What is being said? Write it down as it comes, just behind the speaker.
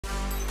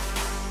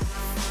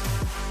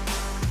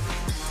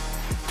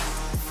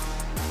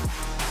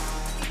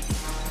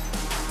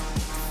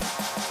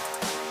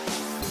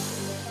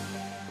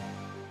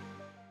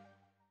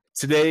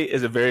Today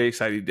is a very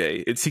exciting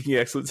day. It's Seeking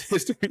Excellence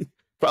History,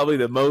 probably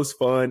the most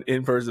fun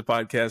in-person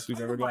podcast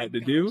we've ever gotten to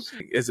do.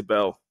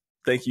 Isabel,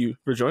 thank you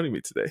for joining me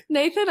today.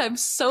 Nathan, I'm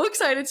so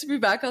excited to be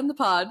back on the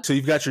pod. So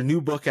you've got your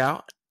new book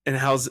out. And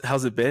how's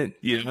it been?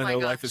 I know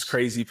gosh. Life is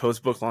crazy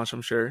post-book launch,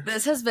 I'm sure.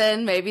 This has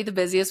been maybe the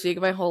busiest week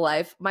of my whole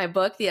life. My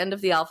book, The End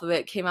of the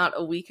Alphabet, came out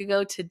a week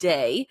ago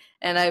today,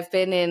 and I've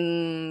been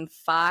in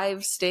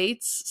 5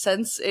 states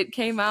since it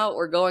came out.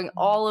 We're going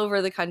all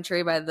over the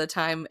country by the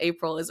time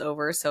April is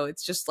over, so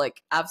it's just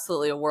like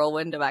absolutely a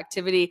whirlwind of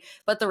activity.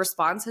 But the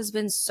response has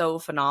been so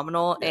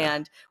phenomenal,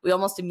 and we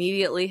almost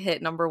immediately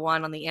hit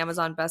 #1 on the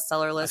Amazon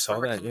bestseller list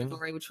for that,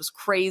 category, which was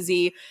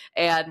crazy.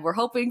 And we're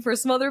hoping for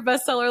some other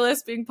bestseller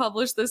lists being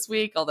published this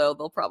week, although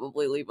they'll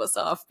probably leave us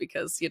off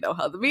because you know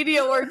how the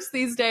media works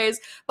these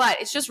days.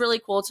 But it's just really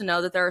cool to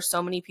know that there are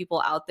so many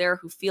people out there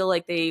who feel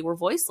like they were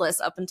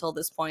voiceless up until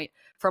this point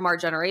from our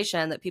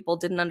generation, that people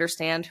didn't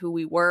understand who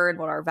we were and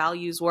what our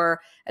values were.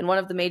 And one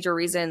of the major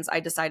reasons I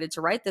decided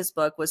to write this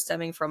book was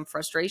stemming from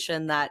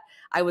frustration that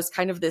I was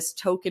kind of this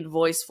token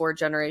voice for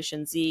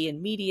Generation Z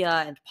in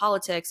media and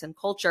politics and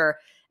culture.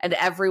 And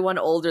everyone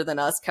older than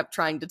us kept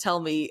trying to tell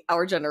me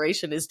our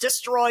generation is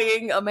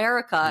destroying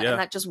America. Yeah. And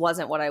that just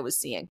wasn't what I was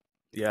seeing.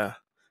 Yeah,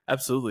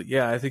 absolutely.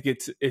 Yeah, I think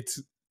it's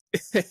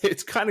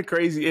it's kind of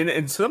crazy.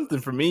 And something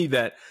for me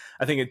that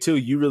I think until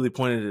you really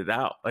pointed it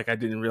out, like I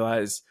didn't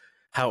realize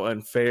how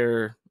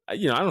unfair. I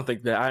don't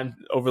think that I'm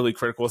overly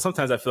critical.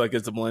 Sometimes I feel like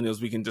as the millennials,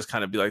 we can just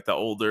kind of be like the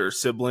older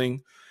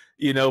sibling,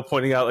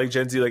 pointing out like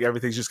Gen Z, like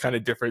everything's just kind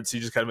of different. So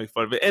you just kind of make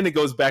fun of it. And it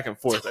goes back and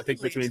forth, I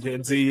think, between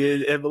Gen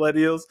Z and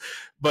millennials.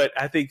 But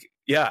I think,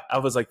 I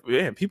was like,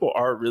 man, people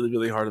are really,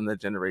 really hard on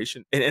that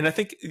generation. And I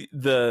think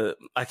I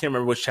can't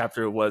remember which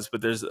chapter it was,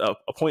 but there's a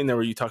point in there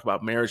where you talk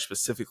about marriage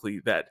specifically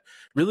that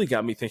really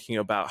got me thinking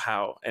about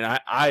how, and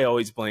I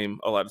always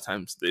blame a lot of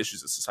times the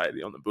issues of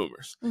society on the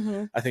boomers.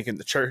 Mm-hmm. I think in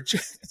the church,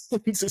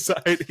 in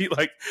society,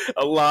 like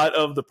a lot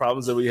of the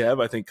problems that we have,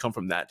 I think come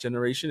from that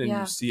generation. And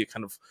you see it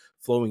kind of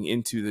flowing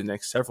into the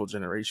next several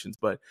generations.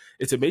 But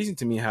it's amazing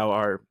to me how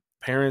our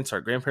parents,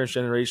 our grandparents'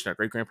 generation, our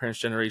great-grandparents'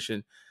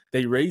 generation,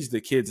 they raise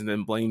the kids and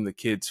then blame the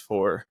kids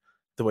for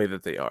the way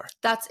that they are.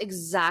 That's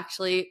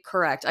exactly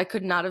correct. I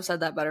could not have said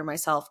that better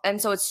myself.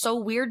 And so it's so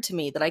weird to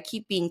me that I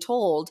keep being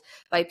told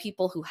by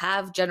people who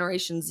have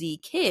Generation Z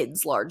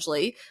kids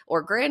largely,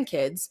 or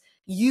grandkids,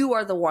 you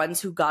are the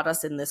ones who got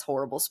us in this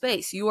horrible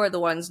space. You are the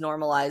ones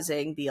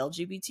normalizing the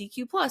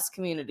LGBTQ plus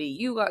community.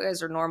 You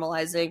guys are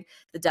normalizing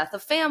the death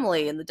of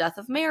family and the death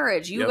of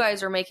marriage. You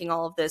guys are making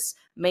all of this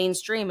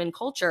mainstream in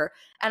culture.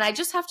 And I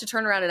just have to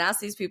turn around and ask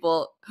these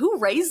people, who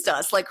raised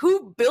us? Like,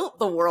 who built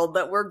the world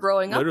that we're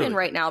growing up in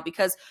right now?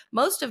 Because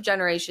most of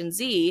Generation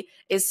Z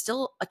is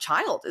still a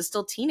child, is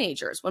still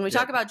teenagers. When we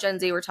talk about Gen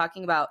Z, we're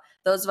talking about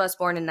those of us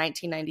born in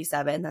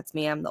 1997. That's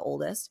me, I'm the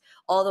oldest,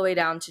 all the way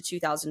down to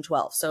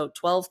 2012. So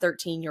 12,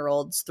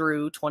 13-year-olds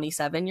through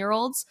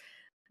 27-year-olds.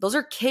 Those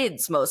are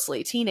kids,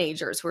 mostly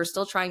teenagers, who are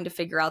still trying to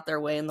figure out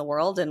their way in the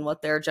world and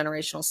what their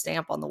generational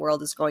stamp on the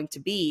world is going to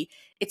be.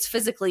 It's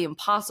physically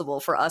impossible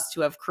for us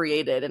to have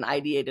created and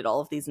ideated all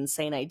of these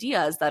insane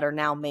ideas that are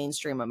now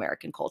mainstream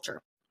American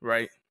culture.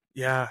 Right.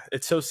 Yeah,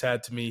 it's so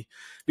sad to me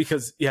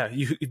because,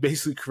 you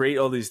basically create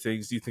all these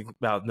things. You think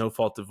about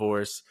no-fault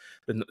divorce,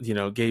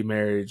 gay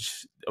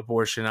marriage,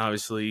 abortion,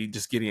 obviously,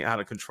 just getting out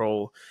of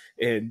control.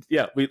 And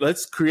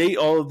let's create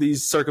all of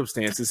these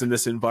circumstances in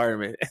this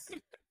environment.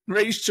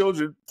 Raise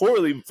children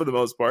poorly for the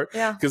most part.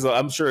 Yeah. Because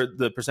I'm sure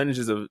the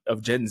percentages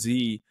of Gen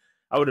Z,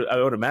 I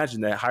would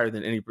imagine that higher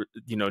than any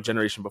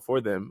generation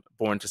before them,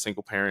 born to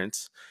single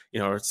parents,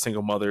 or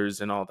single mothers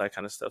and all that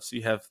kind of stuff. So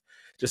you have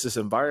just this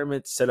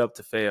environment set up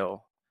to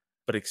fail,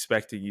 but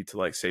expecting you to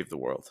like save the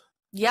world.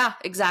 Yeah,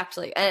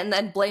 exactly. And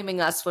then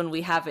blaming us when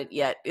we haven't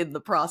yet in the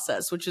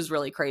process, which is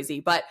really crazy.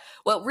 But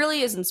what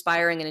really is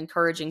inspiring and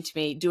encouraging to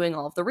me doing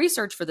all of the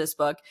research for this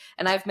book,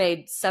 and I've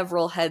made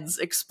several heads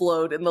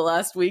explode in the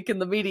last week in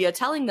the media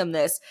telling them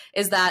this,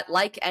 is that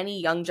like any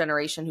young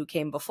generation who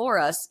came before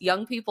us,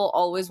 young people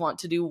always want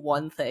to do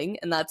one thing,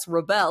 and that's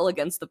rebel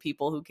against the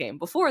people who came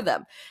before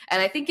them.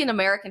 And I think in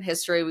American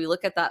history, we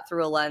look at that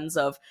through a lens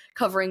of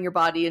covering your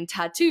body in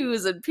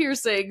tattoos and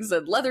piercings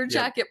and leather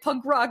jacket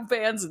punk rock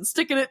bands and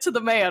sticking it to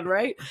the man,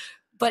 right?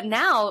 But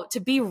now to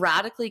be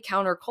radically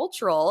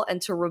countercultural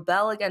and to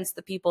rebel against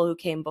the people who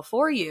came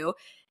before you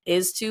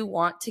is to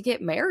want to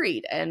get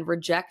married and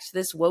reject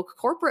this woke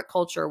corporate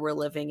culture we're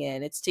living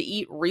in. It's to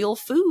eat real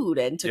food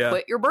and to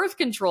quit your birth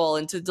control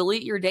and to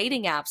delete your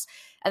dating apps.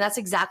 And that's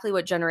exactly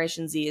what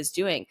Generation Z is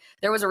doing.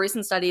 There was a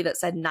recent study that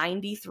said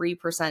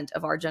 93%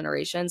 of our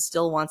generation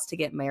still wants to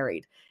get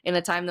married in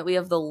a time that we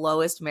have the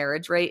lowest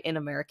marriage rate in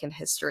American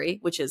history,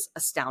 which is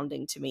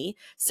astounding to me.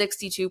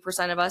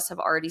 62% of us have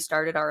already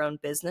started our own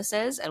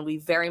businesses, and we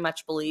very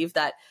much believe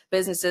that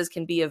businesses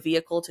can be a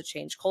vehicle to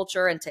change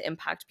culture and to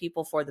impact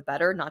people for the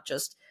better, not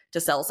just to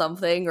sell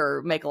something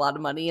or make a lot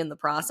of money in the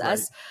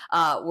process.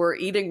 We're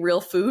eating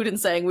real food and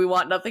saying we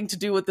want nothing to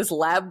do with this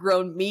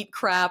lab-grown meat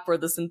crap or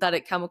the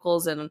synthetic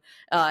chemicals in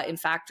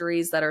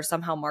factories that are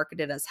somehow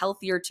marketed as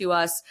healthier to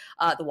us.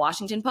 The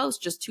Washington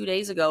Post just 2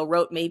 days ago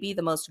wrote maybe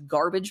the most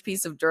garbage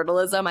piece of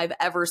journalism I've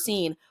ever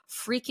seen,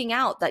 freaking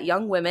out that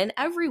young women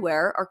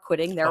everywhere are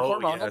quitting their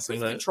hormonal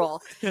birth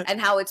control and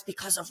how it's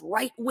because of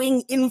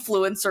right-wing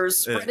influencers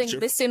spreading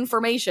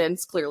misinformation.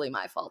 It's clearly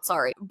my fault,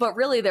 sorry. But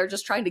really, they're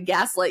just trying to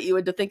gaslight you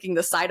into thinking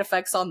the side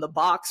effects on the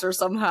box are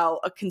somehow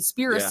a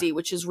conspiracy,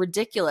 which is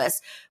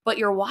ridiculous. But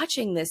you're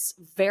watching this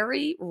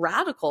very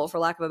radical, for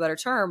lack of a better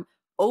term,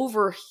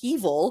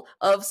 overhaul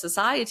of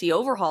society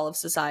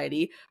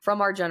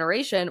from our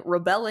generation,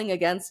 rebelling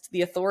against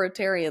the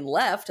authoritarian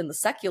left and the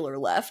secular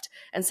left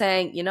and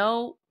saying, you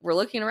know, we're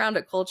looking around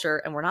at culture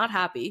and we're not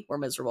happy. We're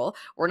miserable.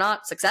 We're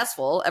not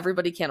successful.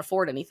 Everybody can't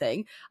afford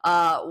anything.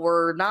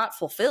 We're not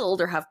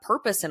fulfilled or have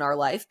purpose in our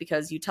life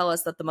because you tell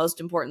us that the most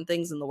important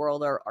things in the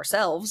world are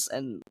ourselves,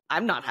 and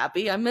I'm not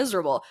happy. I'm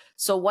miserable.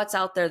 So what's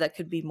out there that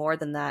could be more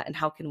than that, and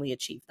how can we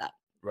achieve that?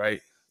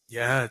 Right.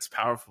 Yeah, it's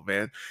powerful,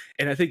 man.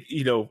 And I think,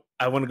 you know,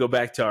 I want to go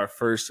back to our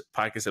first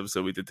podcast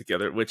episode we did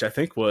together, which I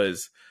think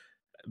was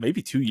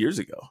maybe 2 years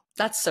ago.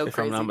 That's so if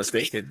crazy. I'm not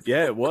mistaken.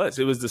 Yeah, it was.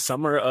 It was the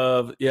summer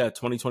of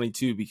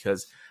 2022,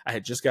 because I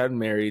had just gotten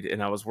married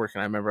and I was working.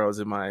 I remember I was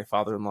in my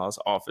father-in-law's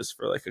office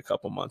for like a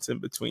couple months in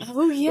between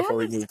before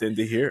we moved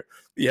into here.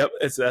 Yep,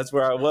 that's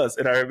where I was.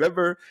 And I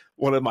remember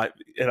and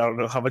I don't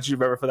know how much you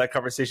remember for that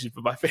conversation,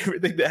 but my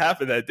favorite thing that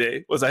happened that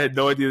day was I had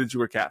no idea that you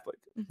were Catholic.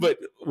 But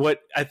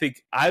what I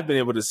think I've been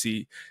able to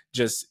see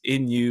just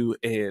in you,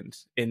 and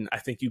I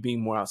think you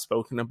being more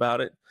outspoken about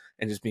it,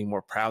 and just being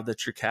more proud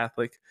that you're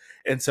Catholic.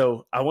 And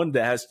so I wanted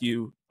to ask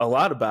you a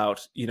lot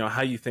about, you know,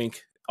 how you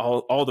think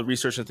all the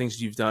research and things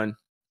you've done,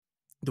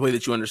 the way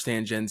that you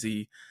understand Gen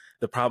Z,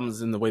 the problems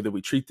and the way that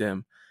we treat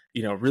them,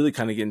 you know, really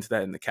kind of get into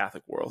that in the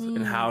Catholic world.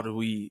 And how do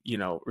we, you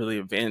know, really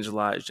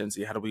evangelize Gen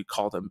Z? How do we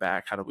call them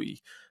back? How do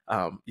we,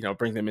 you know,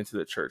 bring them into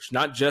the church?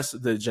 Not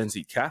just the Gen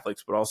Z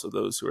Catholics, but also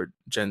those who are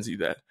Gen Z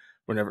that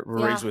were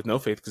raised with no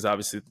faith, because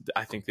obviously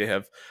I think they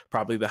have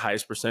probably the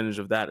highest percentage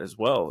of that as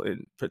well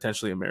in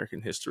potentially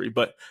American history.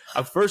 But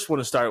I first want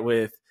to start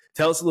with,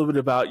 tell us a little bit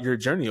about your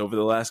journey over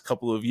the last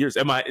couple of years.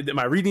 Am I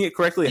reading it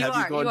correctly? Have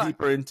you gone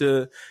deeper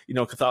into, you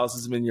know,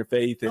 Catholicism in your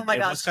faith? And, oh my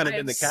gosh, what's kind of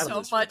been the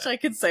catalyst? So much I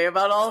could say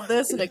about all of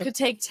this, and it could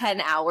take 10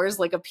 hours,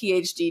 like a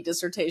PhD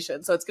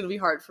dissertation. So it's going to be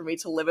hard for me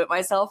to limit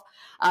myself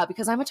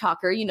because I'm a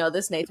talker. You know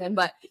this, Nathan.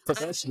 But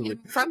professionally,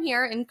 from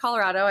here in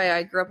Colorado,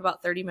 I grew up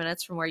about 30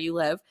 minutes from where you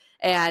live,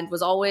 and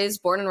was always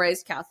born and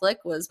raised Catholic,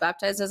 was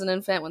baptized as an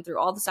infant, went through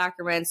all the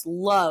sacraments,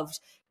 loved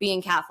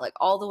being Catholic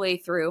all the way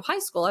through high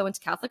school. I went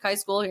to Catholic high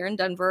school here in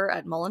Denver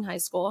at Mullen High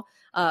School,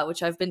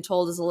 which I've been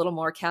told is a little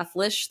more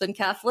Catholic than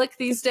Catholic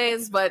these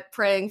days, but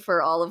praying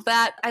for all of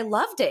that. I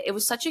loved it. It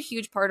was such a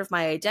huge part of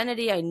my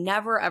identity. I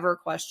never, ever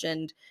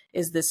questioned,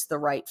 is this the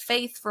right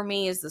faith for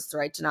me? Is this the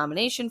right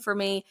denomination for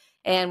me?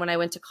 And when I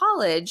went to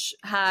college,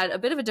 had a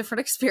bit of a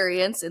different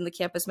experience in the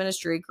campus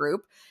ministry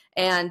group,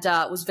 and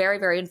was very,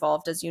 very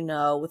involved, as you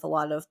know, with a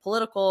lot of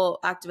political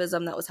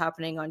activism that was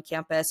happening on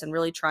campus and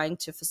really trying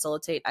to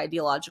facilitate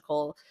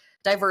ideological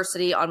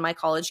diversity on my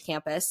college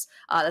campus.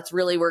 That's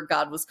really where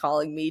God was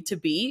calling me to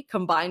be,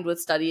 combined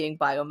with studying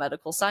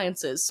biomedical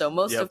sciences. So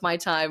most of my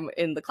time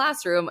in the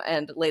classroom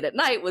and late at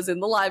night was in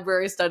the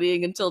library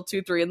studying until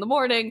 2, 3 in the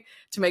morning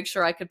to make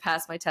sure I could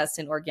pass my test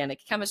in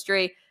organic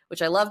chemistry,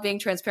 which I love being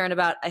transparent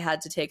about. I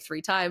had to take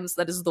 3 times.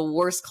 That is the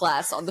worst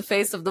class on the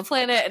face of the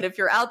planet. And if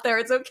you're out there,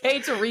 it's okay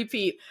to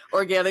repeat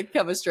organic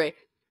chemistry.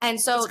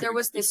 And so there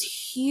was this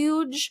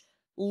huge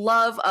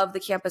love of the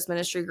campus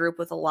ministry group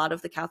with a lot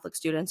of the Catholic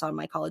students on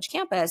my college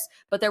campus,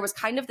 but there was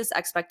kind of this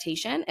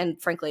expectation,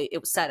 and frankly, it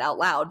was said out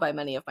loud by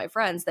many of my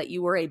friends, that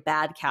you were a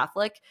bad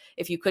Catholic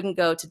if you couldn't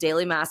go to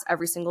daily mass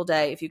every single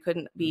day, if you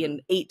couldn't be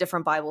in 8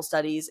 different Bible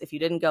studies, if you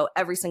didn't go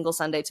every single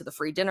Sunday to the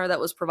free dinner that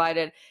was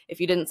provided, if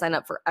you didn't sign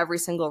up for every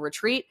single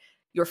retreat.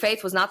 Your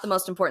faith was not the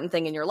most important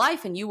thing in your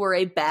life, and you were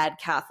a bad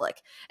Catholic.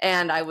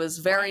 And I was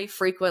very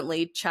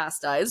frequently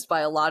chastised by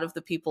a lot of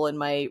the people in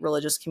my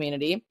religious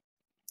community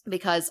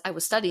because I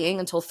was studying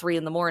until 3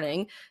 in the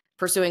morning,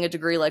 pursuing a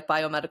degree like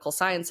biomedical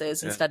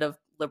sciences instead of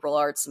liberal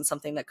arts and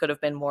something that could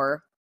have been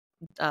more,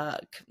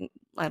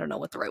 I don't know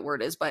what the right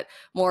word is, but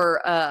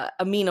more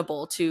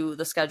amenable to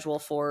the schedule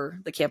for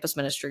the campus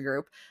ministry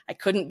group. I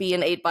couldn't be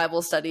in 8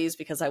 Bible studies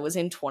because I was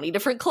in 20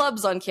 different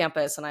clubs on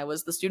campus, and I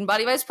was the student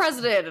body vice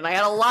president, and I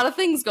had a lot of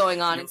things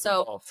going on. And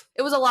so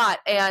it was a lot.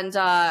 And,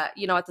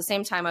 you know, at the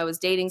same time, I was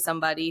dating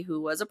somebody who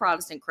was a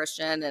Protestant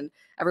Christian, and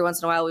every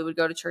once in a while we would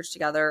go to church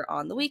together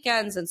on the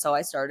weekends. And so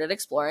I started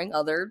exploring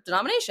other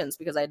denominations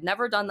because I had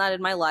never done that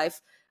in my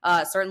life.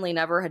 Certainly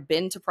never had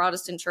been to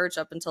Protestant church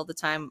up until the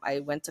time I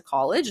went to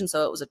college. And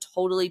so it was a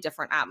totally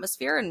different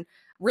atmosphere and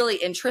really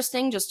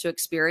interesting just to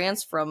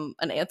experience from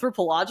an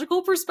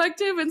anthropological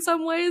perspective in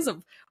some ways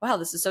of, wow,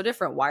 this is so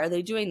different. Why are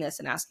they doing this?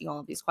 And asking all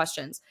of these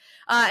questions.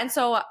 And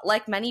so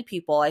like many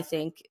people, I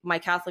think my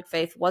Catholic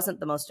faith wasn't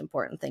the most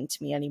important thing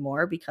to me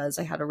anymore because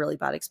I had a really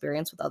bad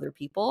experience with other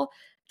people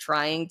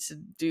trying to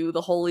do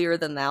the holier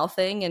than thou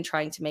thing and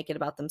trying to make it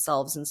about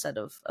themselves instead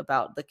of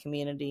about the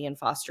community and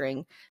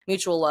fostering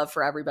mutual love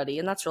for everybody.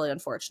 And that's really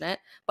unfortunate.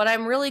 But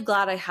I'm really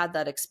glad I had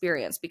that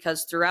experience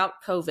because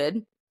throughout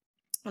COVID,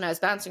 when I was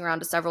bouncing around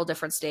to several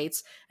different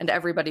states and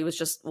everybody was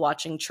just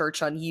watching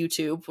church on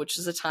YouTube, which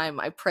is a time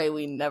I pray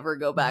we never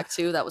go back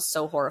to. That was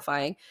so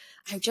horrifying.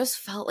 I just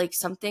felt like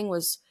something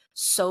was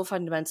so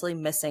fundamentally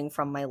missing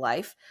from my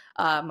life.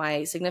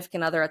 My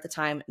significant other at the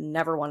time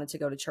never wanted to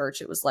go to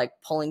church. It was like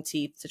pulling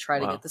teeth to try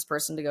to get this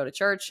person to go to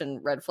church,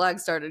 and red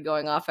flags started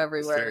going off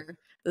everywhere. Sure.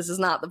 This is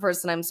not the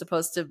person I'm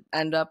supposed to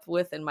end up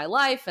with in my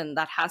life. And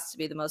that has to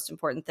be the most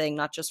important thing,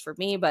 not just for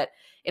me, but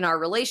in our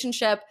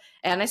relationship.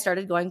 And I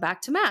started going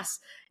back to Mass.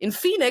 In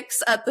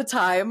Phoenix at the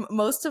time,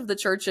 most of the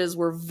churches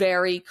were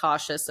very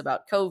cautious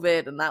about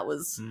COVID. And that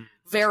was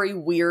very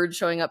weird,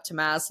 showing up to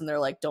Mass and they're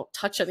like, don't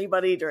touch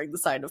anybody during the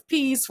sign of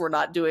peace. We're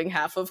not doing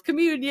half of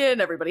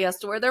communion. Everybody has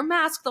to wear their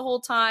mask the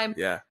whole time.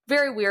 Yeah.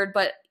 Very weird.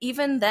 But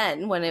even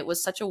then, when it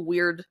was such a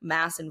weird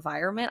Mass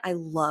environment, I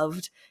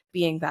loved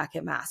being back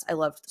at Mass. I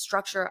loved the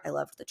structure. I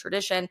loved the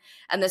tradition.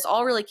 And this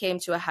all really came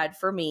to a head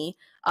for me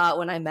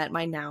when I met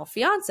my now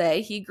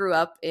fiance. He grew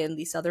up in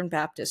the Southern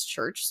Baptist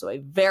Church, so a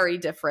very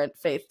different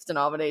faith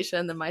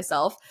denomination than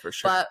myself. For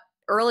sure. But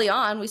early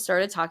on, we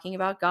started talking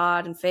about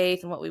God and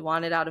faith and what we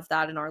wanted out of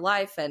that in our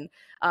life. And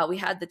we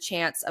had the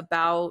chance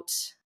about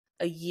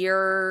a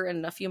year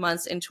and a few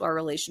months into our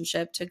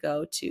relationship to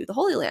go to the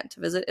Holy Land, to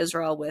visit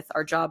Israel with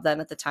our job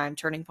then at the time,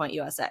 Turning Point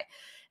USA.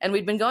 And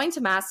we'd been going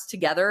to Mass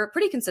together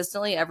pretty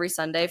consistently every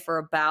Sunday for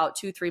about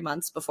 2-3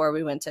 months before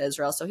we went to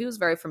Israel. So he was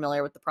very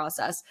familiar with the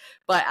process.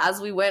 But as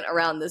we went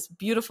around this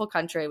beautiful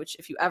country, which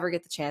if you ever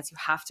get the chance, you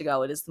have to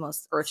go. It is the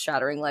most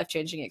earth-shattering,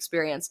 life-changing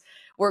experience.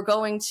 We're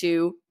going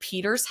to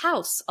Peter's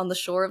house on the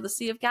shore of the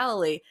Sea of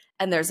Galilee.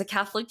 And there's a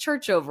Catholic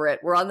church over it.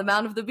 We're on the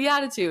Mount of the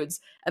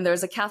Beatitudes. And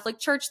there's a Catholic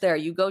church there.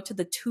 You go to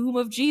the tomb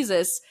of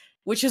Jesus,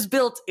 which is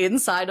built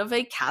inside of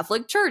a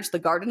Catholic church. The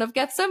Garden of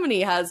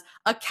Gethsemane has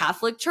a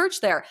Catholic church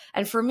there.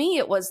 And for me,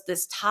 it was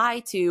this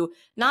tie to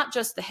not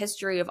just the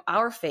history of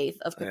our faith,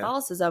 of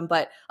Catholicism,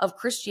 but of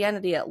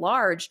Christianity at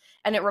large.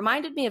 And it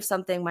reminded me of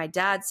something my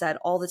dad said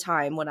all the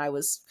time when I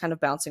was kind of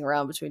bouncing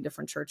around between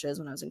different churches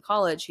when I was in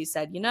college. He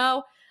said, you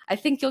know, I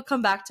think you'll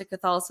come back to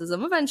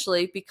Catholicism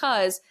eventually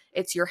because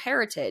it's your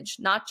heritage,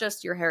 not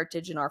just your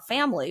heritage in our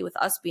family with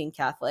us being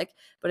Catholic,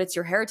 but it's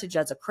your heritage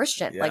as a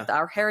Christian. Yeah. Like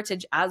our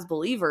heritage as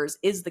believers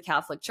is the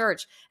Catholic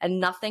Church, and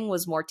nothing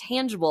was more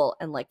tangible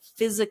and like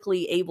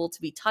physically able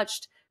to be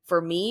touched for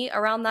me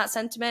around that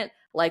sentiment,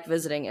 like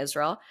visiting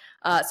Israel.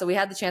 So we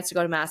had the chance to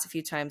go to Mass a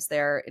few times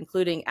there,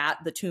 including at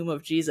the tomb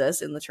of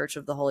Jesus in the Church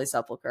of the Holy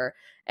Sepulchre.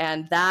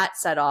 And that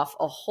set off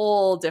a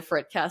whole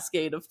different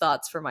cascade of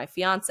thoughts for my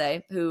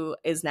fiance, who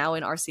is now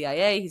in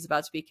RCIA. He's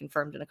about to be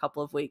confirmed in a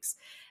couple of weeks.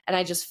 And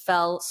I just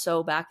fell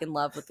so back in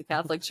love with the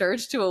Catholic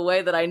Church to a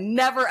way that I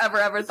never, ever,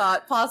 ever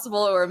thought possible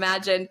or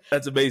imagined.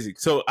 That's amazing.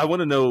 So I want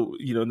to know,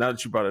 you know, now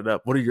that you brought it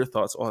up, what are your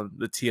thoughts on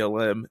the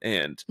TLM?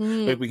 And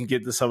maybe we can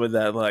get to some of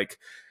that, like,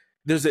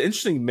 there's an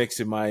interesting mix,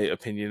 in my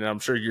opinion, and I'm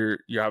sure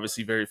you're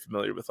obviously very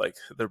familiar with like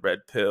the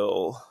red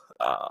pill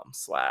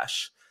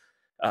slash.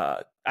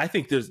 I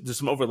think there's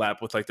some overlap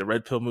with like the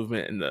red pill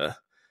movement and the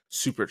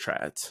super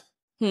trads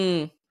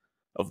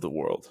of the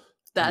world.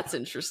 That's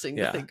interesting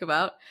to think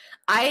about.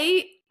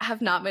 I have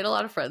not made a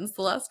lot of friends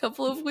the last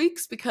couple of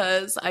weeks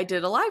because I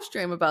did a live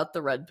stream about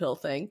the red pill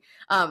thing.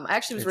 I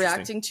actually was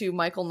reacting to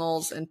Michael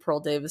Knowles and Pearl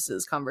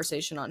Davis's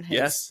conversation on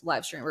his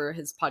live stream or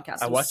his podcast.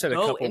 I watched that a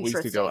couple of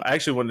weeks ago. I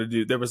actually wanted to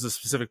do, there was a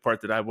specific part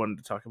that I wanted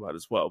to talk about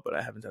as well, but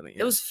I haven't done it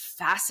yet. It was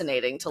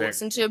fascinating to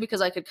listen to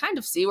because I could kind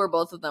of see where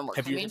both of them were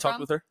coming from. Have you talked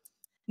with her?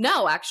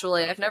 No,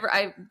 actually,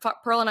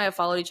 Pearl and I have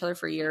followed each other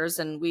for years,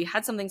 and we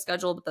had something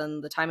scheduled, but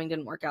then the timing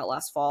didn't work out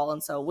last fall.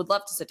 And so would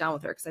love to sit down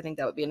with her because I think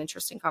that would be an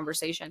interesting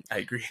conversation. I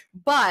agree.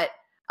 But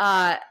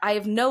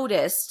I've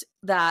noticed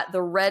that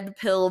the red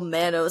pill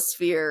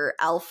manosphere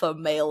alpha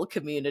male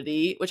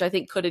community, which I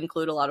think could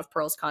include a lot of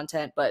Pearl's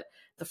content, but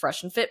the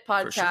Fresh and Fit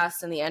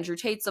podcast and the Andrew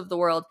Tates of the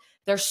world,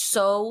 they're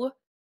so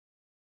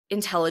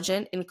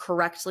intelligent in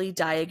correctly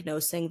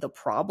diagnosing the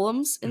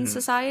problems in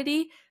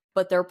society,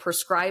 but they're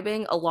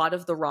prescribing a lot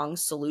of the wrong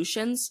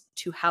solutions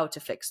to how to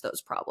fix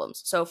those problems.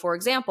 So for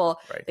example,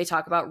 they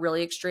talk about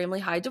really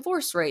extremely high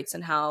divorce rates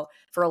and how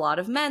for a lot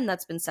of men,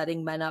 that's been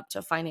setting men up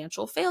to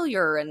financial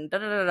failure and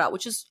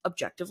which is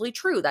objectively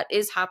true. That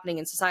is happening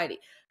in society.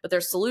 But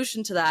their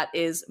solution to that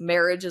is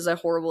marriage is a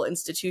horrible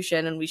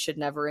institution and we should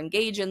never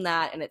engage in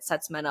that. And it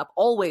sets men up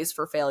always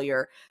for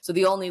failure. So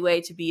the only way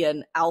to be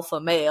an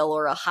alpha male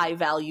or a high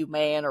value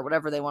man or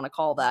whatever they want to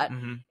call that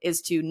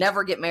is to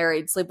never get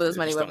married, sleep with as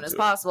many women as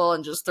possible,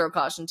 and just throw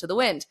caution to the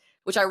wind.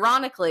 which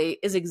ironically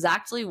is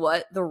exactly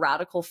what the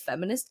radical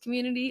feminist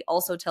community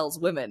also tells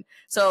women.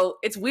 So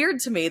it's weird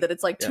to me that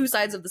it's like two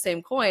sides of the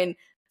same coin.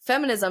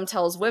 Feminism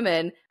tells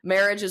women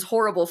marriage is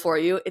horrible for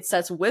you. It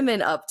sets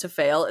women up to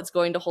fail. It's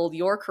going to hold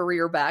your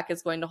career back.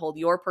 It's going to hold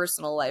your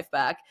personal life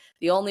back.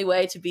 The only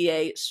way to be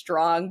a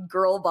strong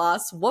girl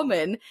boss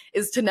woman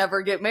is to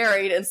never get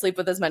married and sleep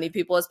with as many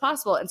people as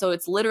possible. And so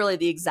it's literally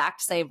the exact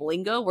same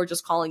lingo. We're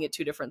just calling it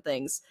two different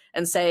things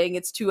and saying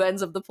it's two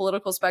ends of the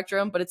political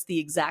spectrum, but it's the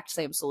exact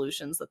same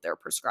solutions that they're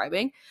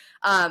prescribing.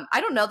 I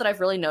don't know that I've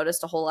really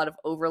noticed a whole lot of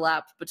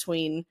overlap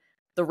between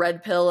the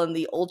red pill and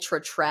the ultra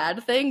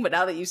trad thing. But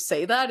now that you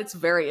say that, it's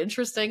very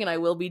interesting. And I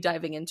will be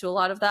diving into a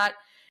lot of that.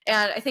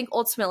 And I think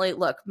ultimately,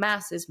 look,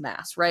 mass is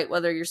mass, right?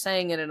 Whether you're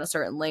saying it in a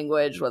certain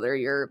language, whether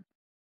you're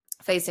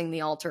facing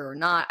the altar or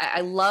not.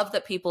 I love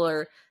that people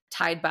are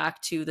tied back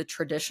to the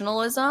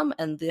traditionalism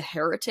and the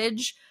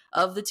heritage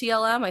of the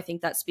TLM. I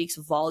think that speaks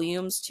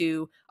volumes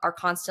to our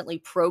constantly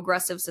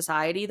progressive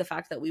society. The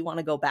fact that we want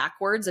to go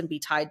backwards and be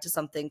tied to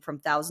something from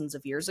thousands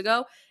of years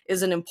ago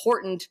is an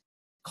important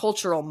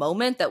cultural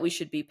moment that we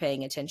should be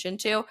paying attention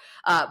to.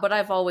 But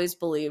I've always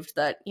believed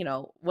that, you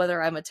know,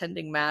 whether I'm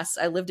attending mass,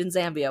 I lived in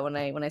Zambia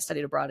when I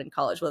studied abroad in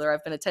college, whether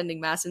I've been attending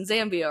mass in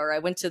Zambia or I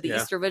went to the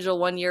Easter Vigil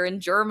one year in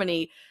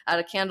Germany at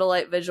a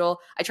candlelight vigil.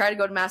 I try to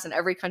go to mass in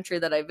every country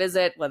that I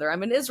visit, whether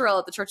I'm in Israel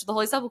at the Church of the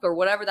Holy Sepulchre,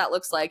 whatever that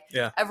looks like.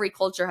 Every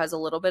culture has a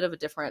little bit of a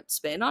different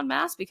spin on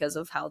mass because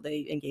of how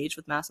they engage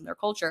with mass in their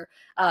culture.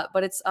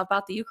 But it's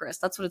about the Eucharist.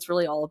 That's what it's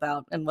really all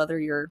about. And whether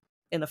you're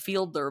in a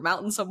field or a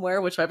mountain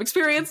somewhere, which I've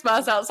experienced,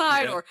 mass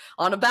outside, or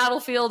on a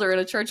battlefield or in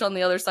a church on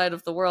the other side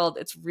of the world,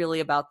 it's really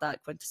about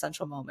that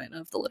quintessential moment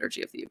of the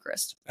liturgy of the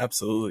Eucharist.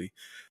 Absolutely.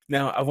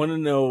 Now, I want to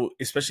know,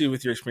 especially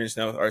with your experience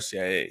now with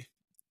RCIA,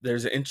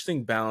 there's an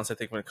interesting balance, I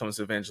think, when it comes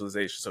to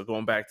evangelization. So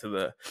going back to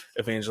the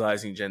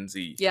evangelizing Gen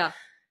Z. Yeah.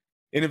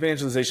 In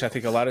evangelization, I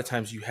think a lot of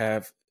times you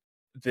have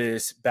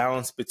this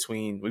balance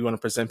between we want to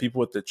present people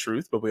with the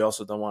truth, but we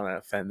also don't want to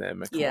offend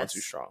them and come on too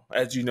strong.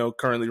 As you know,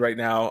 currently right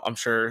now, I'm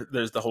sure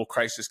there's the whole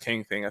crisis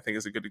king thing. I think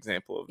is a good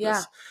example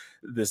of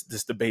this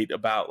debate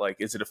about, like,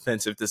 is it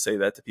offensive to say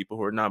that to people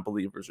who are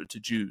non-believers or to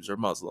Jews or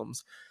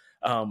Muslims?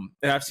 And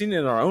I've seen it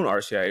in our own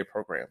RCIA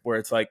program where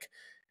it's like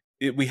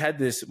we had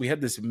this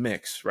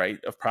mix, right,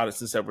 of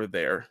Protestants that were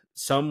there.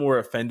 Some were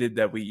offended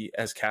that we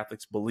as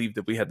Catholics believed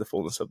that we had the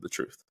fullness of the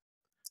truth.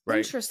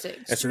 Right. Interesting.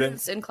 And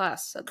students in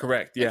class.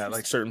 Correct. Yeah.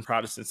 Like certain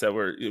Protestants that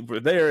were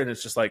there. And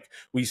it's just like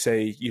we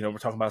say, you know, we're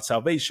talking about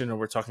salvation or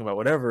we're talking about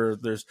whatever.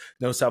 There's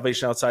no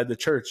salvation outside the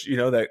church. You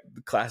know, that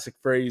classic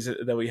phrase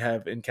that we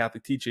have in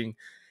Catholic teaching.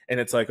 And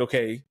it's like,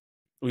 okay,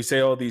 we say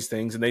all these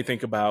things and they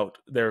think about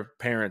their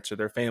parents or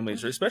their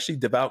families, or especially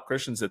devout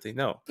Christians that they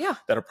know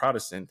that are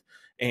Protestant.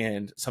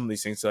 And some of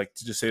these things, like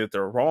to just say that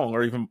they're wrong,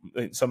 or even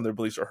some of their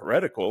beliefs are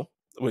heretical,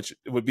 which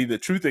would be the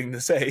true thing to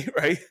say,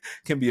 right,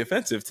 can be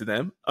offensive to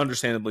them,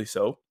 understandably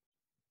so.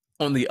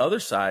 On the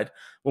other side,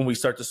 when we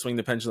start to swing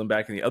the pendulum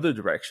back in the other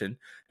direction,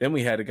 then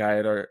we had a guy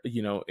at our,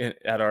 you know,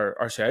 at our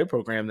RCIA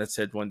program that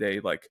said one day,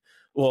 like,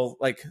 well,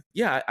 like,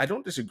 yeah, I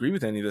don't disagree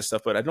with any of this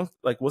stuff, but I don't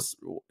like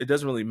it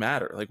doesn't really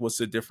matter. Like, what's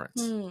the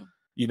difference?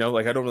 You know,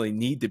 like, I don't really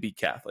need to be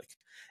Catholic.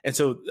 And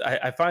so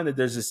I find that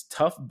there's this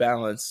tough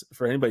balance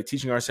for anybody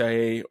teaching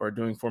RCIA or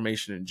doing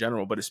formation in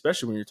general, but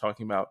especially when you're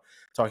talking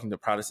to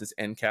Protestants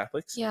and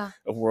Catholics, a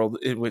world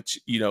in which,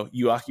 you know,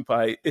 you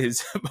occupy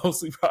is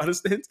mostly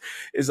Protestant,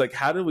 is like,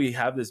 how do we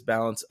have this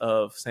balance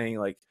of saying,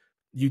 like,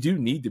 you do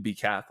need to be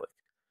Catholic,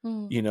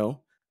 you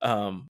know,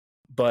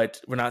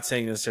 but we're not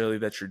saying necessarily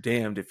that you're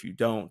damned if you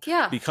don't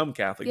become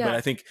Catholic. But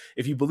I think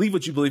if you believe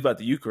what you believe about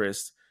the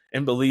Eucharist,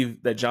 and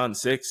believe that John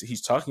 6,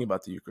 he's talking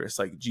about the Eucharist.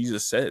 Like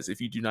Jesus says,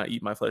 if you do not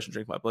eat my flesh and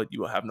drink my blood,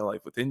 you will have no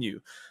life within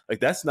you. Like,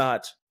 that's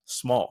not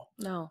small.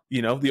 No.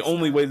 You know, the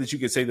only way that you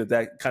could say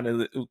that kind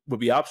of would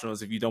be optional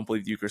is if you don't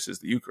believe the Eucharist is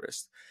the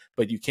Eucharist.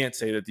 But you can't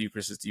say that the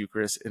Eucharist is the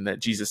Eucharist and that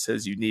Jesus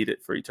says you need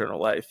it for eternal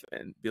life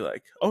and be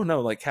like, oh no,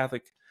 like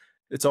Catholic,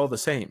 it's all the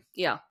same.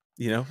 Yeah.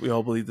 You know, we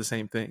all believe the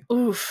same thing.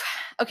 Oof.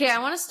 Okay, I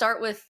want to start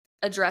with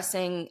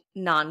addressing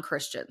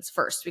non-Christians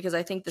first, because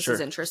I think this is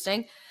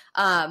interesting.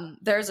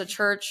 There's a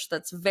church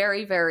that's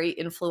very, very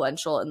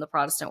influential in the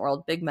Protestant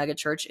world, big mega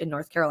church in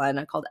North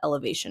Carolina called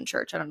Elevation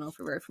Church. I don't know if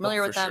you're very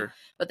familiar with them,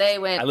 but they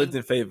went. I lived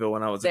in Fayetteville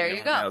when I was there.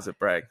 You go. I was at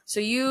Bragg. So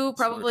you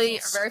probably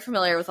are very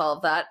familiar with all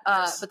of that.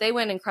 But they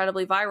went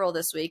incredibly viral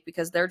this week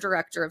because their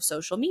director of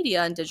social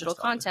media and digital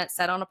content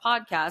said on a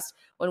podcast,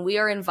 when we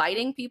are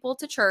inviting people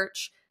to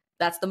church,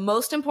 that's the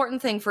most important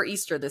thing for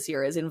Easter this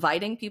year, is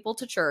inviting people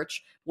to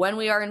church. When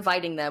we are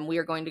inviting them, we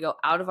are going to go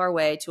out of our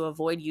way to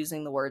avoid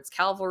using the words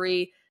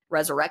Calvary,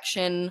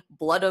 resurrection,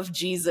 blood of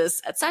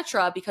Jesus,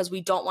 etc., because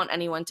we don't want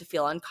anyone to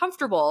feel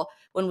uncomfortable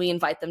when we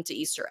invite them to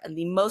Easter. And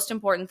the most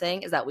important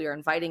thing is that we are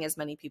inviting as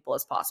many people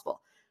as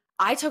possible.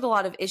 I took a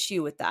lot of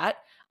issue with that.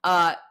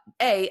 I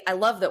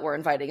love that we're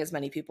inviting as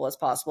many people as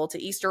possible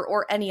to Easter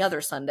or any other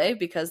Sunday,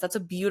 because that's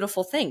a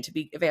beautiful thing to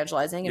be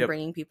evangelizing and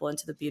bringing people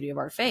into the beauty of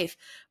our faith.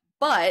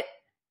 But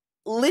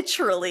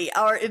literally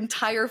our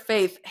entire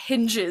faith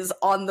hinges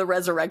on the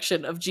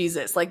resurrection of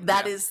Jesus. Like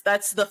that's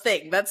the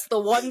thing. That's the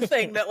one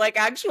thing that like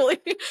actually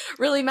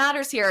really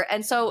matters here.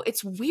 And so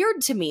it's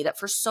weird to me that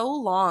for so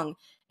long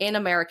in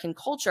American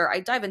culture,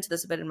 I dive into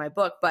this a bit in my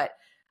book, but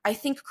I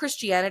think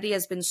Christianity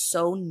has been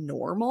so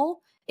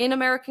normal in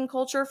American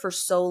culture for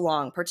so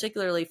long,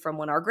 particularly from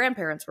when our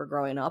grandparents were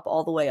growing up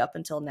all the way up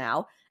until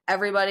now.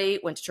 Everybody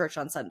went to church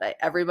on Sunday.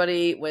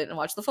 Everybody went and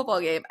watched the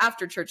football game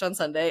after church on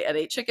Sunday and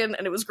ate chicken,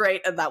 and it was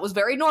great. And that was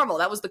very normal.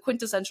 That was the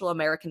quintessential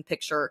American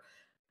picture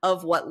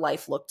of what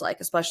life looked like,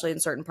 especially in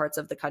certain parts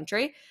of the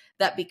country.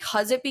 That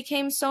because it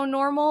became so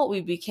normal,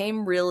 we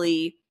became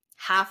really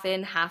half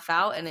in, half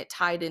out, and it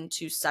tied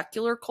into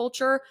secular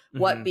culture,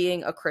 what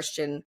being a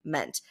Christian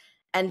meant.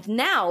 And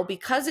now,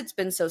 because it's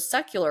been so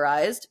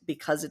secularized,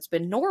 because it's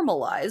been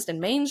normalized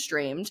and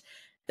mainstreamed,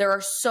 there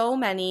are so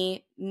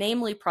many,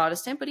 namely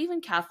Protestant, but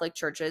even Catholic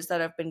churches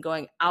that have been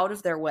going out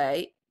of their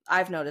way,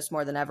 I've noticed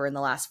more than ever in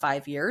the last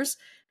 5 years,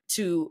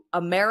 to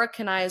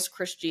Americanize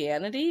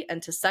Christianity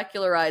and to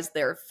secularize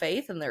their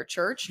faith and their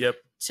church,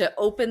 to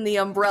open the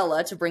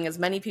umbrella to bring as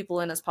many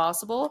people in as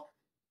possible,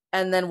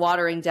 and then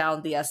watering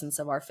down the essence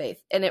of our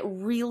faith. And it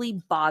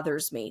really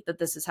bothers me that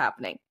this is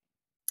happening.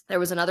 There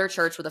was another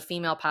church with a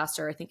female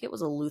pastor. I think it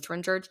was a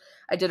Lutheran church.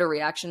 I did a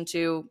reaction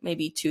to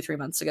maybe 2-3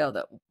 months ago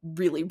that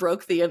really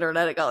broke the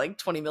internet. It got like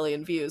 20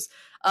 million views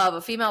of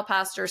a female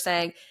pastor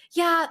saying,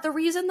 yeah, the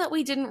reason that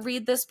we didn't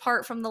read this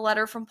part from the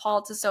letter from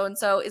Paul to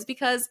so-and-so is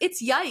because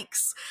it's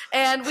yikes.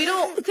 And we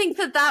don't think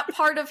that that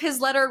part of his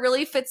letter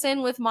really fits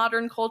in with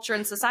modern culture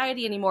and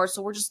society anymore.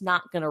 So we're just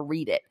not going to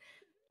read it.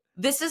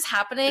 This is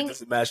happening. It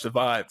doesn't match the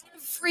vibe.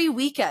 Every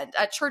weekend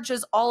at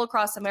churches all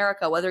across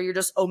America, whether you're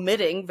just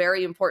omitting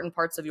very important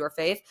parts of your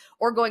faith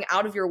or going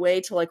out of your way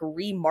to like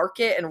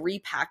remarket and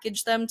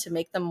repackage them to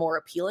make them more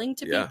appealing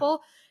to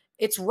people.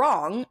 It's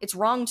wrong. It's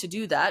wrong to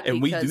do that.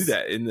 And we do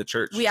that in the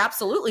church. We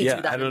absolutely do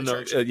that. I don't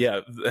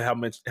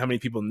know. How many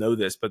people know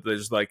this, but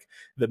there's like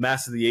the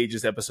Mass of the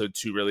Ages episode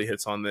 2 really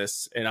hits on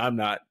this. And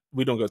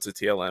we don't go to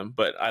TLM,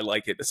 but I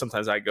like it.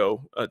 Sometimes I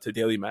go to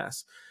daily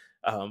Mass.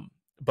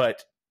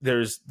 But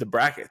there's the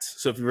brackets.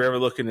 So if you're ever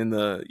looking in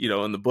the,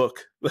 in the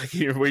book, like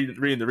you're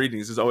reading the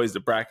readings, there's always the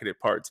bracketed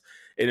parts.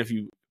 And if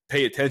you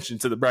pay attention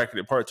to the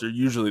bracketed parts, they're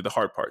usually the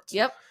hard parts.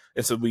 Yep.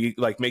 And so we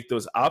like make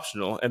those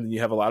optional. And then you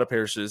have a lot of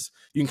parishes.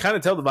 You can kind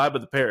of tell the vibe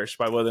of the parish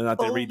by whether or not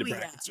they read the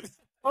brackets.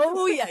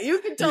 Oh yeah. You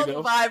can tell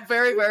the vibe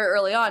very, very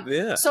early on.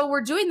 Yeah. So we're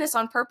doing this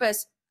on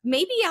purpose,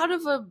 maybe out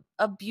of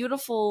a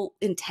beautiful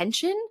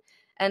intention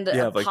and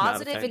a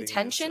positive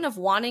intention of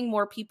wanting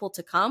more people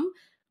to come.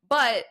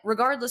 But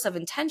regardless of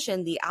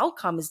intention, the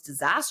outcome is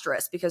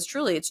disastrous because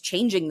truly it's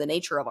changing the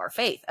nature of our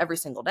faith every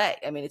single day.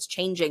 I mean, it's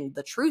changing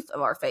the truth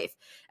of our faith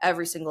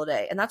every single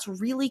day. And that's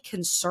really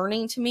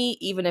concerning to me,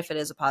 even if it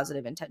is a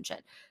positive intention.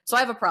 So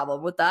I have a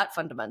problem with that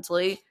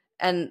fundamentally.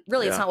 And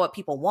really, it's not what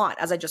people want.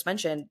 As I just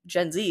mentioned,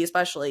 Gen Z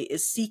especially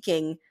is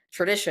seeking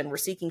tradition. We're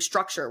seeking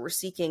structure. We're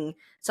seeking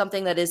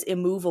something that is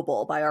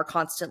immovable by our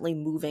constantly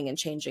moving and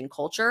changing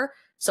culture.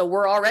 So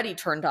we're already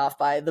turned off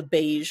by the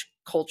beige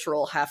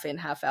cultural half in,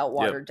 half out,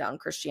 watered down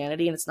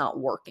Christianity, and it's not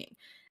working.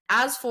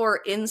 As for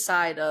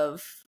inside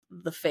of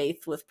the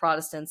faith with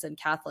Protestants and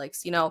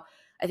Catholics,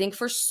 I think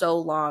for so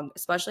long,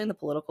 especially in the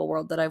political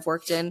world that I've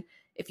worked in,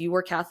 if you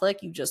were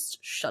Catholic, you just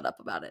shut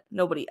up about it.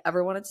 Nobody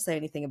ever wanted to say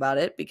anything about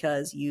it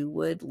because you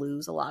would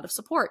lose a lot of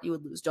support. You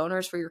would lose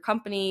donors for your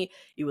company.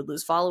 You would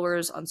lose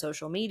followers on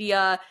social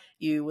media.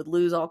 You would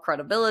lose all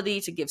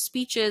credibility to give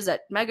speeches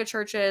at mega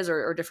churches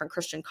or different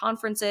Christian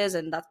conferences.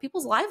 And that's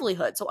people's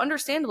livelihood. So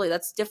understandably,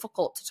 that's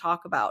difficult to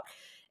talk about.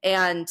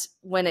 And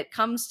when it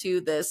comes to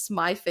this,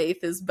 my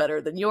faith is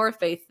better than your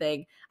faith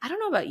thing, I don't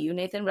know about you,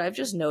 Nathan, but I've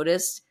just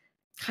noticed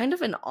kind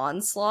of an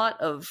onslaught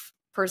of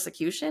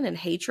persecution and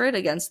hatred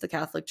against the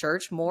Catholic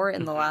Church more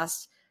in the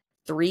last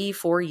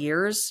 3-4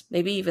 years,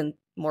 maybe even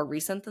more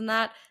recent than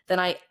that, than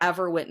I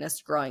ever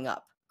witnessed growing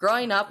up.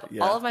 Growing up,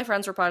 all of my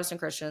friends were Protestant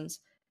Christians.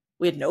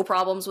 We had no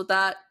problems with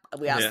that.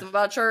 We asked them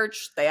about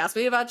church. They asked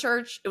me about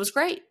church. It was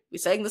great. We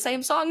sang the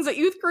same songs at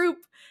youth group.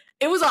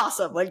 It was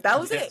awesome. Like that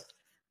was it.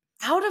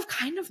 Out of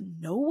kind of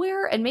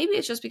nowhere, and maybe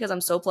it's just because I'm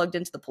so plugged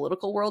into the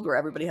political world where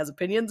everybody has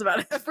opinions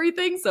about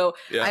everything, so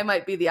I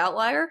might be the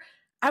outlier.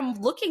 I'm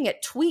looking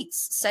at tweets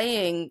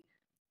saying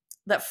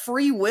that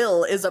free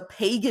will is a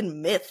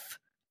pagan myth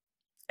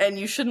and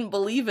you shouldn't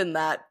believe in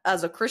that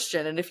as a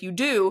Christian. And if you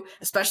do,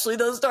 especially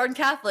those darn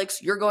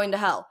Catholics, you're going to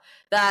hell.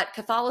 That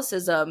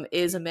Catholicism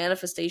is a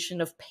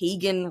manifestation of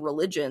pagan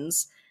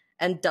religions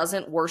and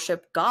doesn't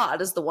worship God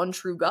as the one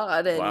true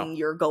God, and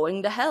you're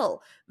going to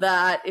hell.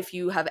 That if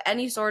you have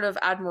any sort of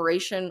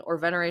admiration or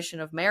veneration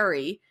of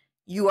Mary,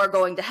 you are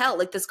going to hell.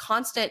 Like this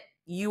constant,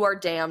 you are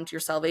damned,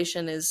 your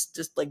salvation is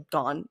just like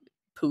gone.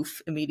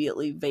 Poof,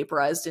 immediately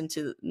vaporized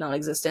into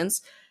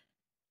non-existence.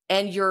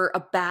 And you're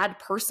a bad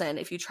person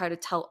if you try to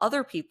tell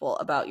other people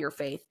about your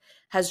faith,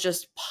 has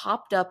just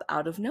popped up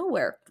out of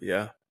nowhere.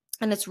 Yeah.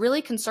 And it's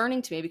really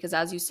concerning to me because,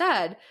 as you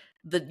said,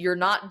 the you're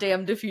not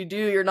damned if you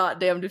do, you're not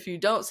damned if you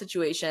don't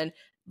situation,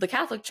 the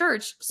Catholic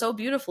Church so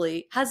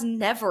beautifully has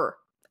never,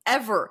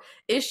 ever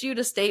issued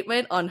a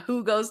statement on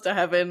who goes to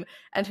heaven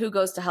and who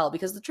goes to hell,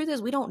 because the truth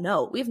is we don't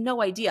know. We have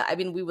no idea. I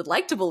mean, we would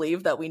like to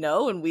believe that we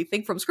know, and we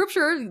think from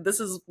scripture this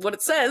is what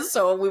it says,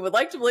 so we would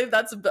like to believe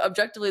that's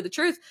objectively the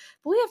truth,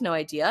 but we have no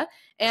idea.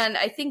 And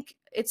I think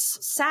it's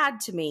sad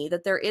to me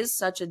that there is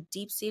such a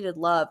deep-seated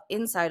love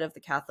inside of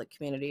the Catholic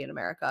community in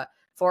America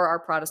for our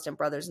Protestant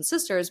brothers and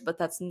sisters, but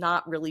that's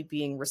not really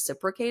being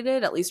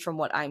reciprocated, at least from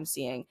what I'm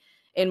seeing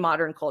in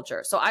modern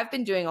culture. So I've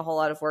been doing a whole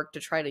lot of work to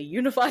try to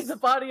unify the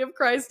body of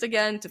Christ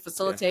again, to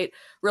facilitate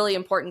really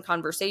important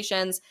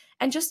conversations,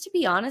 and just to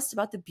be honest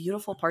about the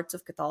beautiful parts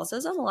of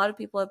Catholicism a lot of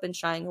people have been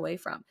shying away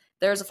from.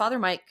 There's a Father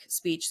Mike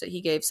speech that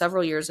he gave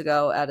several years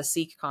ago at a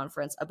Sikh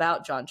conference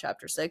about John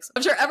chapter 6.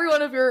 I'm sure every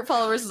one of your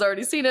followers has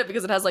already seen it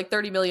because it has like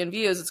 30 million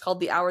views. It's called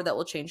The Hour That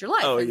Will Change Your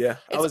Life. Oh, yeah.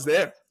 I was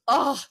there.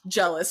 Oh,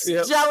 jealous.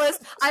 Yep. Jealous.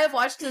 I have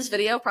watched this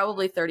video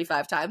probably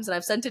 35 times, and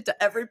I've sent it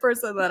to every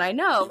person that I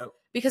know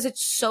because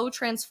it's so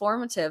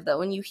transformative that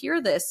when you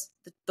hear this,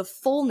 the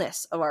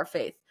fullness of our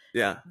faith,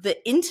 the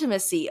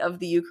intimacy of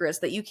the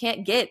Eucharist that you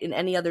can't get in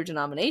any other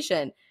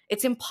denomination,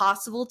 it's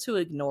impossible to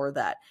ignore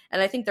that.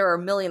 And I think there are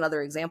a million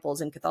other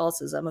examples in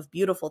Catholicism of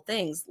beautiful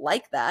things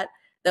like that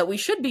we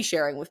should be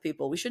sharing with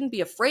people. We shouldn't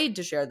be afraid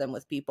to share them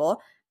with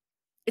people.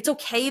 It's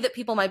okay that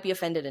people might be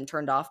offended and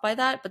turned off by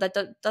that, but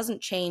that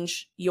doesn't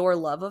change your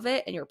love of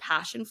it and your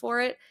passion for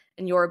it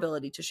and your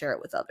ability to share it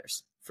with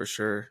others. For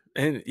sure.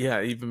 And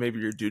even maybe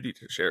your duty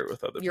to share it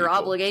with other people. Your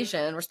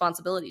obligation and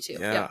responsibility to.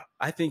 Yeah.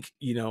 I think,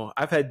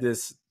 I've had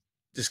this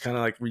just kind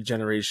of like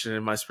regeneration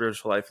in my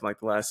spiritual life in like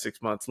the last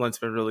 6 months. Lent's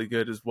been really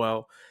good as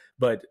well.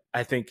 But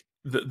I think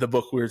the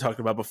book we were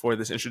talking about before,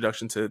 this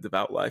Introduction to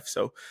Devout Life.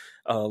 So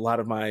a lot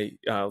of my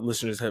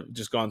listeners have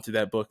just gone through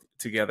that book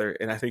together.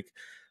 And I think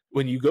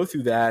when you go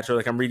through that, or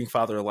like I'm reading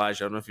Father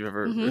Elijah, I don't know if you've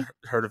ever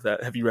heard of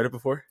that. Have you read it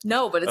before?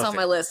 No, but it's on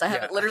my list. I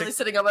have it literally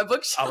sitting on my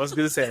bookshelf. I was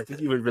going to say, I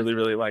think you would really,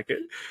 really like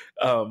it.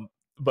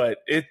 But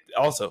it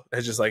also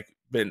has just like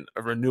been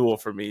a renewal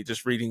for me,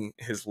 just reading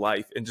his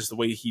life and just the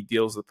way he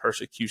deals with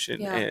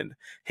persecution and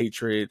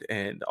hatred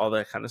and all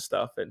that kind of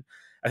stuff. And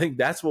I think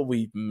that's what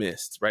we've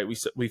missed, right?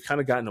 We've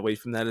kind of gotten away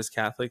from that as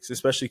Catholics,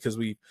 especially because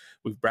we've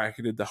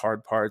bracketed the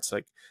hard parts.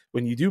 Like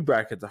when you do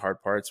bracket the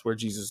hard parts where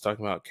Jesus is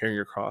talking about carrying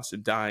your cross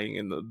and dying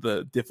and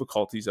the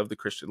difficulties of the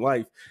Christian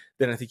life,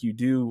 then I think you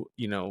do,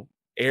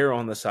 err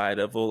on the side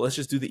of, well, let's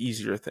just do the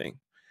easier thing.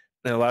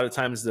 And a lot of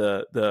times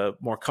the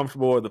more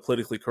comfortable or the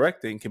politically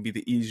correct thing can be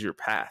the easier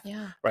path,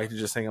 right? To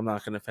just saying, I'm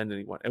not going to offend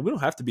anyone. And we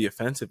don't have to be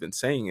offensive in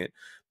saying it,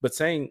 but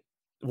saying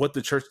what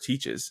the church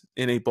teaches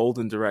in a bold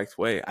and direct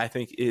way, I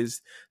think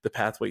is the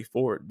pathway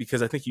forward.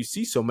 Because I think you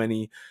see so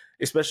many,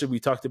 especially we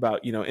talked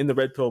about, in the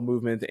Red Pill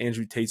movement, the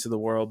Andrew Tates of the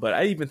world, but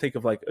I even think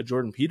of like a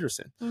Jordan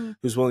Peterson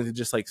who's willing to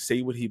just like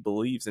say what he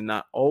believes and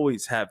not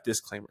always have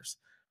disclaimers.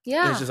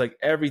 Yeah. And it's just like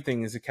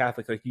everything as a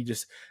Catholic, like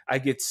I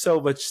get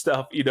so much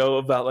stuff,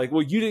 about like,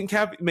 well, you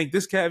didn't make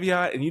this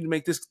caveat and you didn't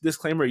make this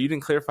disclaimer, you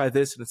didn't clarify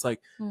this. And it's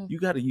like, you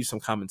got to use some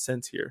common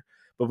sense here.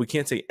 But we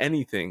can't say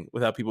anything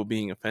without people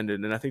being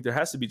offended. And I think there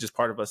has to be just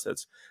part of us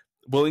that's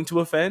willing to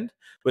offend,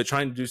 but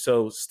trying to do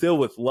so still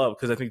with love.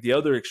 Because I think the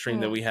other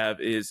extreme that we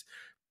have is,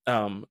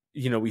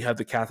 we have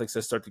the Catholics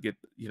that start to get,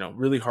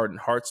 really hardened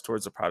hearts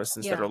towards the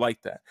Protestants that are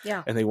like that.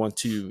 Yeah. And they want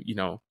to,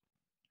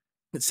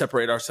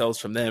 separate ourselves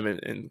from them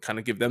and kind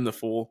of give them the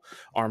full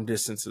arm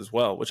distance as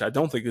well, which I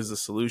don't think is the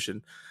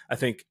solution. I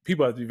think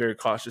people have to be very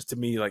cautious. To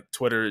me, like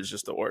Twitter is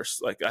just the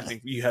worst. Like I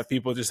think you have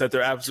people just at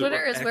their absolute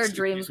Twitter is where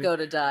dreams go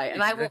to die.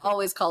 And I will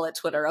always call it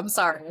Twitter. I'm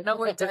sorry. I know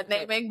we're dead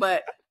naming,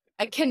 but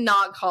I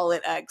cannot call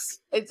it X.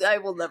 I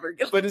will never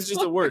get it. But it's just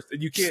the worst.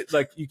 And you can't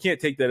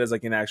take that as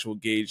like an actual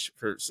gauge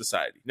for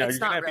society. Now you're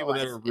gonna have people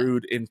that are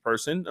rude in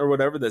person or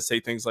whatever that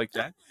say things like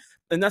that.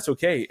 And that's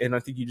okay. And I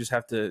think you just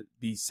have to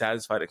be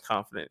satisfied and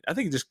confident. I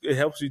think it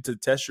helps you to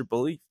test your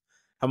belief,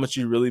 how much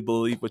you really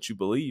believe what you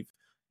believe.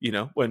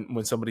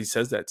 When somebody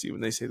says that to you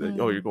and they say that,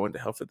 oh, you're going to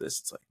hell for this.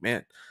 It's like,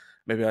 man,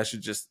 maybe I should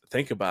just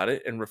think about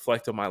it and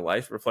reflect on my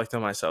life, reflect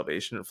on my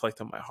salvation,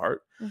 reflect on my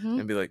heart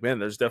and be like, man,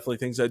 there's definitely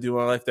things I do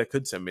in my life that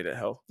could send me to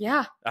hell.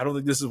 Yeah. I don't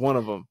think this is one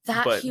of them.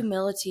 That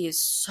humility is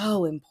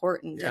so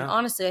important. Yeah. And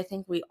honestly, I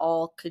think we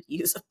all could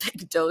use a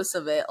big dose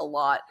of it a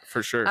lot.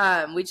 For sure.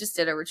 We just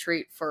did a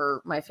retreat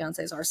for my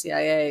fiance's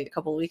RCIA a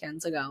couple of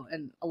weekends ago.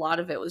 And a lot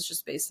of it was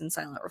just based in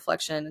silent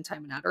reflection and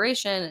time and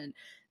adoration. And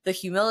the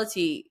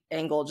humility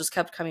angle just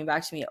kept coming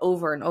back to me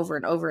over and over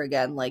and over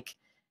again. Like,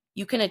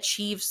 you can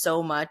achieve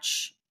so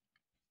much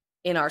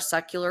in our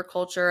secular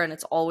culture, and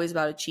it's always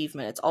about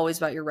achievement. It's always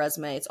about your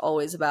resume. It's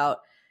always about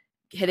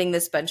hitting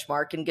this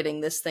benchmark and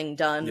getting this thing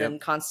done and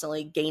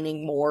constantly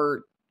gaining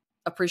more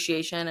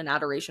appreciation and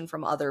adoration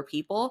from other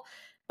people.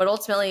 But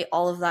ultimately,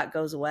 all of that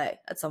goes away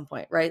at some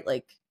point, right?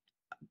 Like,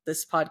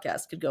 this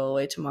podcast could go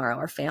away tomorrow.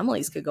 Our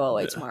families could go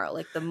away tomorrow.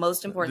 Like, the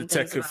most important thing.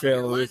 The tech could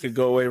fail. It could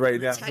go away right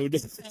now.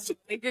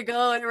 It could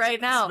go away right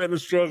now.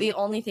 The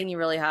only thing you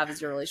really have is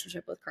your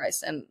relationship with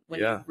Christ. And when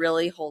you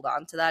really hold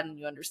on to that and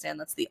you understand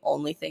that's the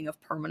only thing of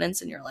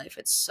permanence in your life,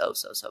 it's so,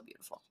 so, so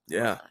beautiful.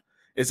 Yeah.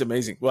 It's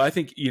amazing. Well, I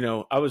think,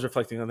 I was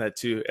reflecting on that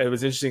too. It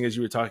was interesting as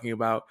you were talking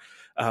about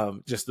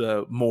just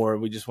the more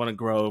we just want to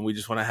grow and we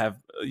just want to have,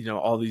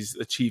 all these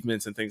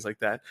achievements and things like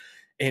that.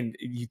 And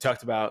you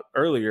talked about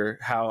earlier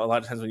how a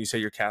lot of times when you say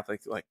you're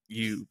Catholic, like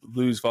you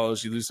lose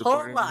followers, you lose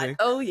support. Whole lot.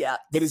 Oh, yeah.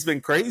 But it's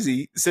been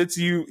crazy since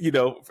in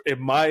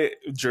my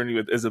journey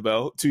with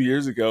Isabel 2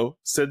 years ago,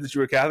 said that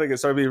you were Catholic and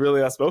started being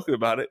really outspoken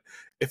about it.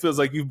 It feels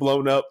like you've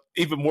blown up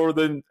even more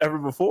than ever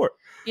before.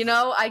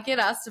 I get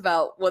asked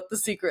about what the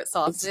secret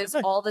sauce is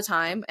all the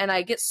time. And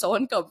I get so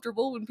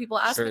uncomfortable when people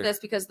ask me this,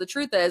 because the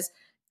truth is,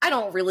 I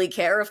don't really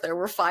care if there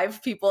were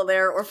 5 people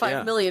there or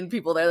 5 million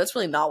people there. That's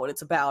really not what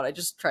it's about. I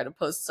just try to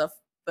post stuff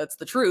that's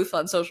the truth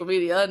on social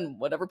media, and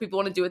whatever people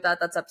want to do with that,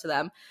 that's up to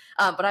them.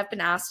 But I've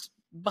been asked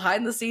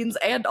behind the scenes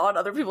and on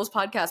other people's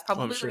podcasts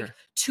probably like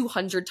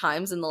 200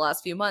 times in the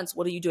last few months.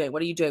 What are you doing?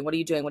 What are you doing? What are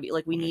you doing?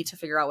 We need to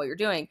figure out what you're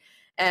doing.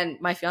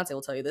 And my fiance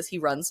will tell you this. He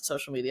runs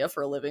social media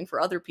for a living for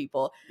other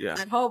people. Yeah.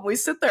 At home, we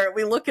sit there and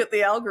we look at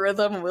the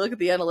algorithm and we look at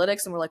the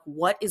analytics and we're like,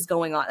 what is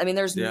going on? I mean,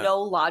 there's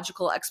no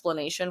logical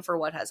explanation for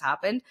what has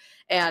happened.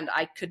 And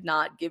I could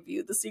not give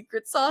you the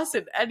secret sauce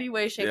in any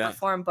way, shape, or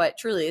form. But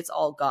truly, it's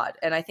all God.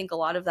 And I think a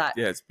lot of that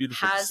it's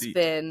beautiful has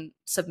been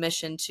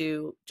submission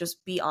to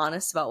just be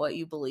honest about what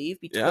you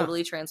believe, be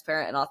totally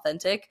transparent and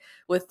authentic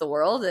with the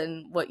world,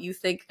 and what you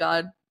think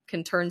God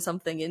can turn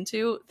something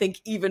into,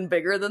 think even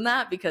bigger than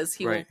that, because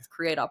he will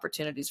create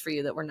opportunities for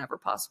you that were never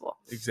possible.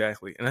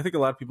 Exactly. And I think a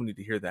lot of people need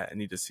to hear that and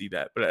need to see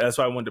that. But that's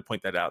why I wanted to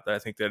point that out, that I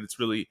think that it's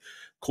really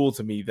cool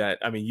to me that,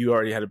 I mean, you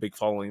already had a big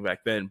following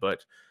back then,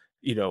 but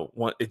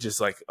it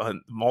just like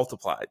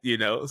multiplied,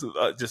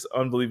 just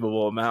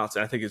unbelievable amounts.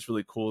 And I think it's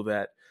really cool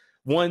that,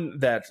 one,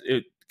 that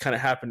it kind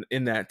of happened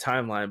in that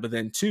timeline, but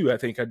then 2, I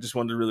think I just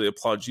wanted to really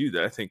applaud you,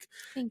 that I think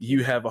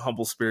you have a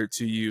humble spirit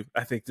to you.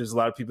 I think there's a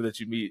lot of people that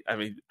you meet. I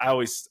mean, I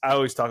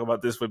always talk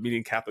about this when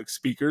meeting Catholic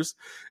speakers,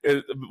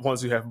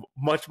 ones who have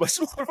much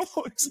more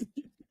voice,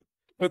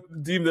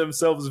 but deem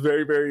themselves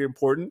very, very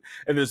important.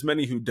 And there's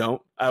many who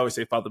don't. I always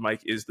say Father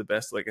Mike is the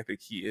best. Like, I think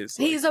he is.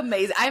 He's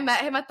amazing. I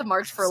met him at the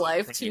March for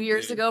Life 2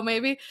 years ago,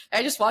 maybe.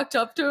 I just walked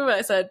up to him and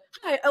I said,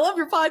 "Hi, I love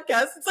your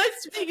podcast. It's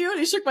nice to meet you." And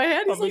he shook my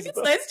hand. He's like, "It's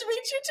nice to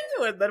meet you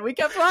too." And then we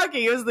kept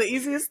talking. It was the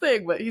easiest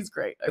thing, but he's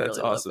great. That's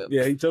really awesome. Love him.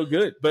 Yeah, he's so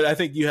good. But I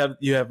think you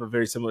have a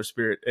very similar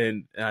spirit,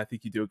 and I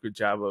think you do a good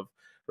job of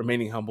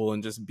remaining humble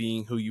and just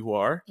being who you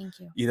are. Thank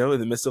you. In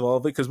the midst of all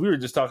of it. Because we were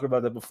just talking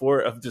about that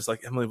before, of just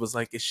like, Emily was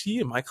like, "Is she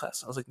in my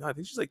class?" I was like, "No, I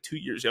think she's like 2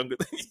 years younger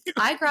than you."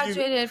 I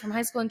graduated from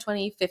high school in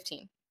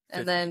 2015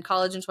 and then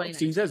college in 2019.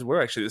 So you guys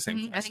were actually the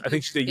same class. I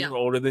think she's a year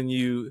older than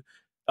you,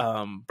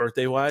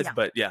 birthday wise,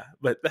 but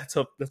that's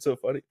so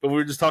funny. But we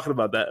were just talking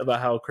about that, about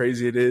how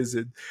crazy it is,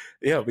 and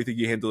we think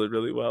you handle it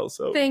really well.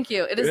 So thank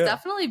you. It has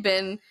definitely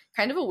been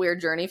kind of a weird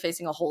journey,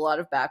 facing a whole lot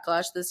of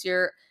backlash this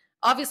year.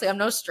 Obviously, I'm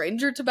no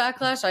stranger to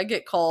backlash. I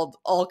get called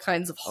all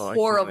kinds of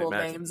horrible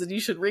names, and you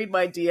should read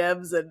my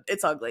DMs, and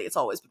it's ugly. It's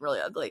always been really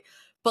ugly.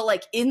 But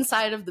like,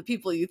 inside of the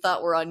people you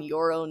thought were on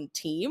your own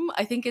team,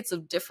 I think it's a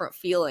different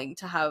feeling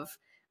to have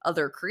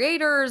other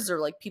creators or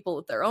like people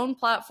with their own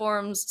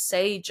platforms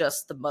say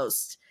just the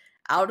most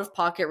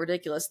out-of-pocket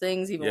ridiculous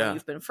things, even when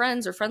you've been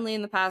friends or friendly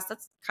in the past.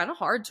 That's kind of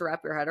hard to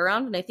wrap your head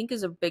around, and I think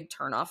is a big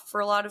turnoff for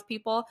a lot of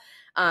people.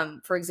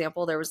 For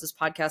example, there was this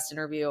podcast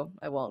interview,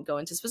 I won't go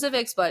into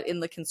specifics, but in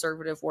the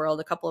conservative world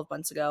a couple of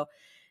months ago,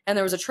 and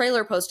there was a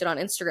trailer posted on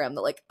Instagram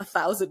that like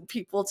 1,000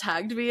 people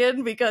tagged me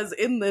in, because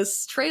in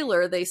this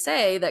trailer they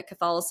say that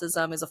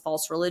Catholicism is a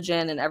false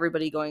religion and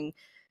everybody going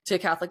to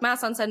Catholic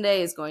Mass on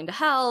Sunday is going to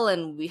hell,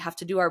 and we have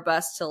to do our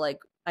best to like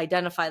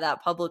identify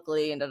that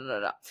publicly, and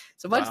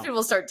So a bunch of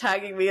people start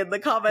tagging me in the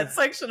comment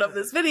section of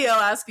this video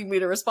asking me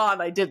to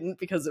respond. I didn't,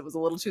 because it was a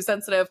little too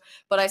sensitive,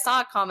 but I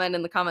saw a comment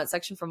in the comment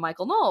section from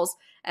Michael Knowles,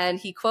 and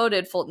he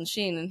quoted Fulton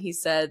Sheen, and he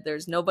said,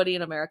 "There's nobody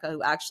in America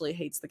who actually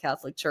hates the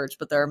Catholic Church,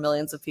 but there are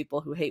millions of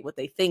people who hate what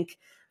they think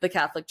the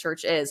Catholic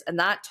Church is." And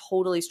that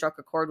totally struck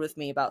a chord with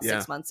me about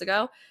 6 months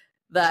ago.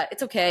 That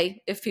it's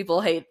okay if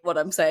people hate what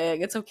I'm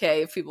saying. It's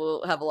okay if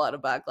people have a lot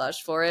of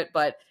backlash for it.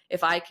 But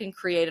if I can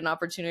create an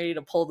opportunity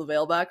to pull the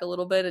veil back a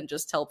little bit and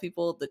just tell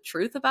people the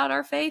truth about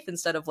our faith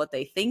instead of what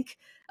they think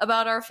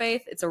about our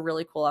faith, it's a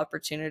really cool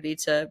opportunity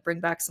to bring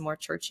back some more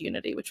church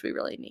unity, which we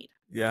really need.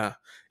 Yeah,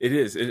 it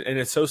is. And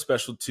it's so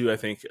special too, I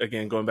think,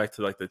 again, going back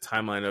to like the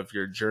timeline of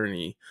your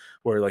journey,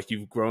 where like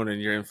you've grown in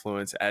your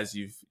influence as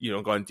you've,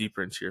 gone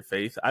deeper into your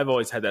faith. I've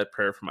always had that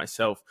prayer for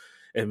myself.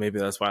 And maybe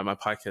that's why my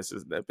podcast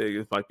isn't that big.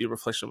 It might be a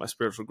reflection of my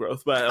spiritual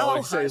growth. But I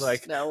always say,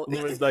 like,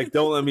 like,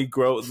 don't let me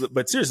grow.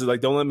 But seriously, like,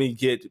 don't let me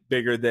get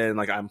bigger than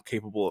like I'm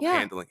capable of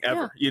handling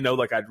ever.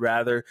 Like I'd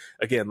rather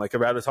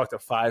talk to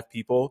 5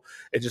 people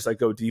and just like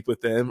go deep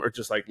with them, or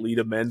just like lead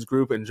a men's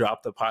group and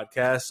drop the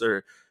podcast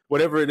or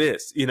whatever it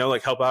is,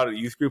 like help out a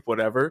youth group,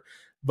 whatever.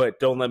 But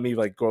don't let me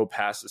like grow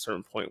past a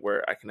certain point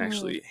where I can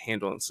actually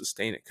handle and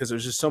sustain it. Because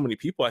there's just so many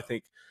people, I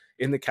think,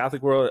 in the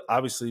Catholic world.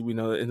 Obviously, we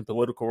know that in the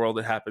political world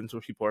it happens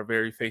where people are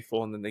very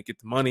faithful and then they get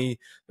the money,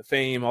 the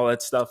fame, all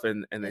that stuff,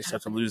 and they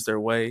start to lose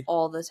their way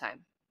all the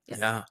time.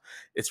 Yeah,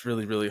 it's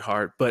really, really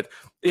hard. But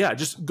yeah,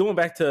 just going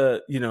back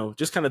to,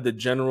 just kind of the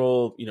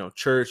general,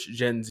 church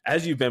gens,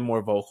 as you've been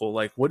more vocal,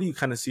 like what do you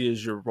kind of see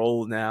as your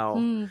role now,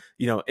 Mm.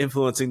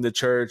 influencing the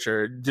church,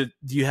 or do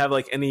you have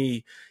like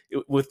any,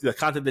 with the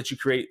content that you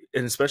create,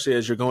 and especially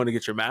as you're going to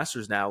get your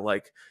master's now,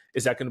 like,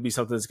 is that going to be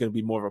something that's going to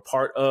be more of a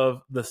part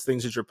of the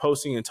things that you're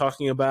posting and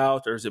talking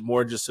about? Or is it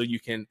more just so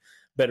you can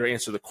better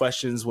answer the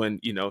questions when,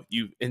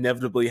 you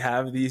inevitably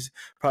have these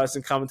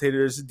Protestant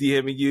commentators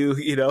DMing you,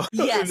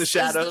 Yes, in the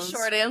shadows? is the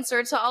short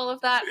answer to all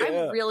of that.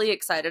 Yeah. I'm really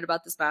excited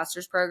about this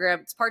master's program.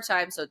 It's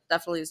part-time, so it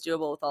definitely is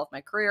doable with all of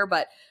my career.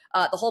 But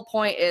the whole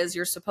point is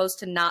you're supposed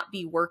to not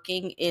be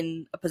working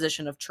in a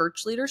position of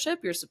church leadership.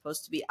 You're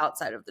supposed to be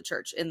outside of the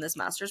church in this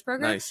master's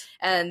program. Nice.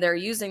 And they're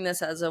using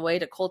this as a way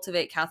to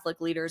cultivate Catholic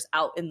leaders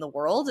out in the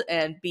world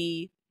and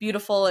be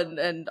beautiful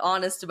and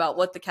honest about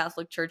what the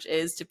Catholic Church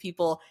is to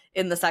people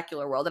in the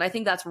secular world. And I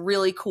think that's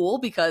really cool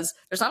because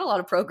there's not a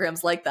lot of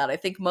programs like that. I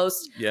think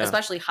most,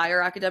 especially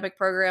higher academic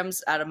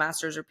programs at a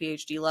master's or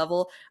PhD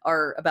level,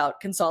 are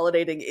about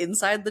consolidating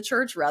inside the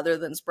church rather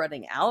than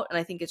spreading out. And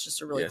I think it's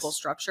just a really cool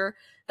structure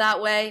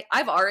that way.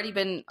 I've already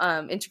been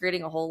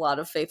integrating a whole lot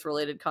of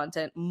faith-related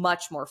content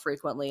much more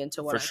frequently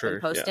into what I've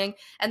been posting.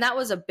 And that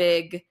was a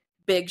big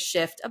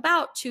shift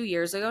about 2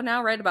 years ago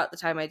now, right about the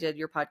time I did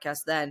your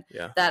podcast then,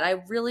 that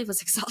I really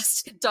was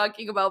exhausted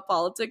talking about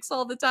politics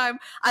all the time.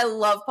 I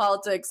love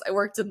politics. I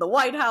worked in the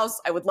White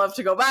House. I would love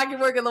to go back and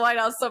work in the White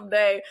House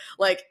someday.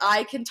 Like,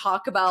 I can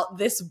talk about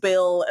this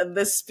bill and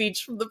this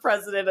speech from the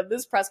president and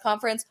this press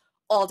conference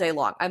all day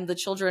long. I'm the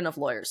children of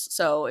lawyers.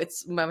 So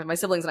it's my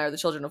siblings and I are the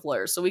children of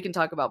lawyers. So we can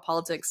talk about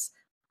politics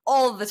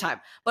all the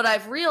time. But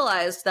I've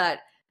realized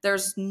that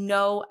there's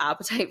no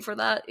appetite for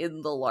that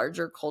in the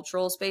larger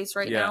cultural space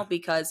right now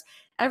because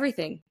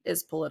everything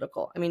is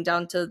political. I mean,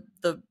 down to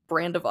the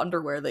brand of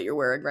underwear that you're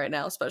wearing right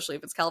now, especially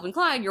if it's Calvin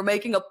Klein, you're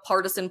making a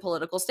partisan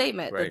political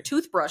statement. The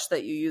toothbrush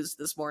that you used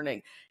this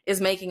morning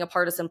is making a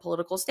partisan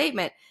political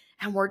statement.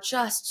 And we're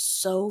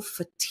just so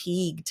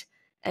fatigued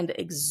and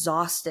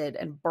exhausted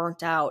and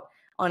burnt out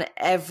on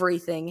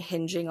everything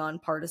hinging on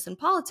partisan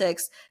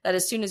politics that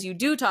as soon as you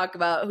do talk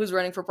about who's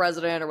running for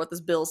president or what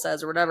this bill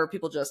says or whatever,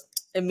 people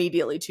just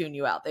immediately tune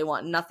you out. They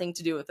want nothing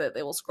to do with it.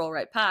 They will scroll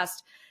right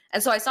past.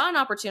 And so I saw an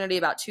opportunity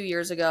about 2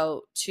 years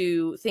ago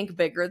to think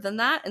bigger than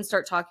that and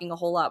start talking a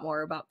whole lot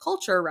more about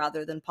culture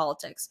rather than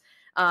politics.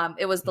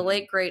 It was the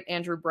late, great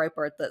Andrew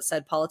Breitbart that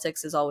said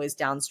politics is always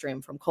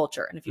downstream from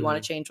culture. And if you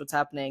want to change what's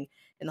happening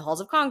in the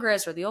halls of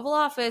Congress or the Oval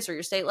Office or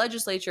your state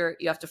legislature,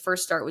 you have to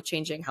first start with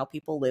changing how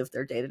people live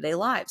their day-to-day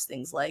lives.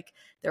 Things like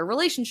their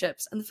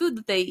relationships and the food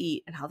that they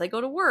eat and how they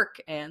go to work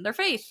and their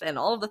faith and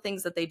all of the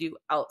things that they do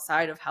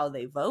outside of how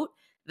they vote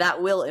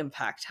that will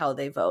impact how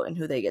they vote and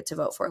who they get to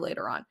vote for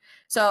later on.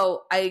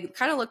 So I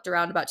kind of looked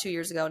around about 2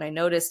 years ago and I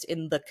noticed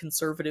in the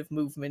conservative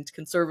movement,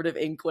 conservative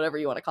ink, whatever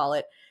you want to call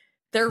it,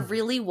 there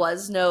really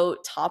was no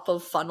top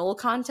of funnel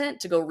content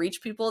to go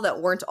reach people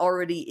that weren't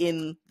already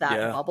in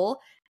that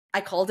bubble.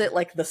 I called it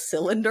like the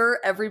cylinder.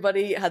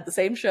 Everybody had the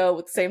same show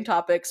with the same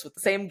topics, with the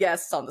same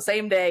guests on the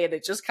same day. And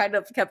it just kind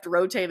of kept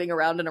rotating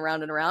around and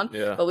around and around.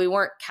 But we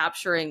weren't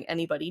capturing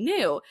anybody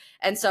new.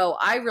 And so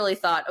I really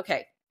thought,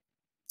 okay,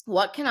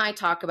 what can I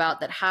talk about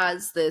that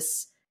has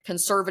this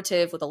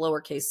conservative with a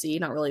lowercase c,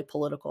 not really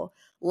political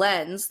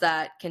lens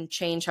that can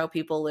change how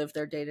people live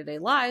their day-to-day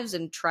lives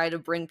and try to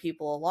bring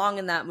people along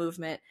in that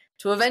movement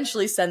to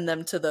eventually send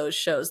them to those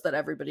shows that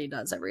everybody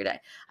does every day.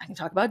 I can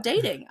talk about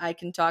dating. I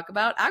can talk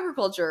about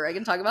agriculture. I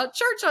can talk about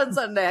church on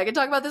Sunday. I can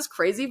talk about this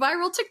crazy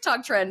viral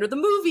TikTok trend or the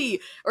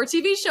movie or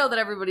TV show that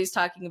everybody's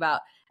talking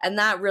about. And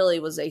that really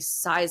was a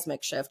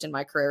seismic shift in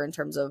my career in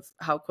terms of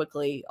how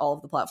quickly all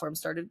of the platforms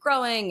started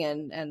growing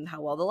and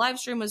how well the live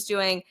stream was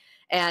doing.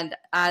 And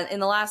in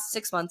the last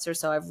 6 months or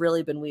so, I've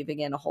really been weaving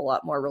in a whole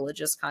lot more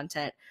religious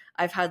content.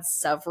 I've had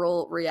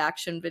several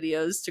reaction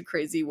videos to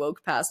crazy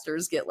woke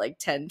pastors get like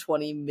 10,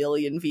 20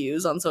 million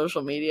views on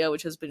social media,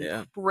 which has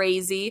been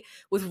crazy,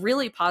 with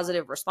really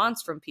positive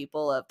response from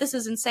people of, this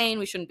is insane.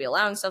 We shouldn't be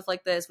allowing stuff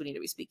like this. We need to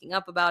be speaking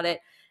up about it.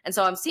 And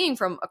so I'm seeing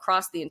from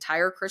across the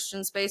entire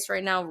Christian space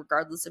right now,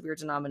 regardless of your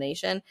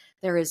denomination,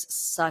 there is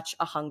such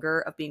a hunger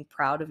of being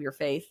proud of your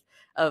faith,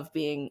 of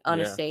being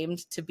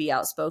unashamed to be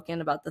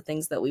outspoken about the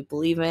things that we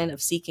believe in,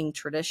 of seeking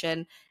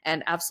tradition.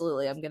 And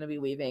absolutely, I'm going to be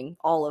weaving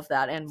all of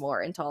that and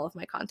more into all of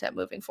my content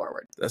moving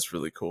forward. That's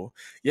really cool.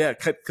 Yeah,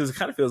 because it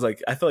kind of feels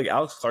like, I feel like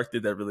Alex Clark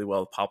did that really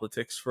well with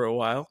politics for a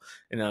while.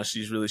 And now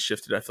she's really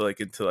shifted, I feel like,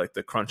 into like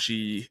the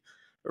crunchy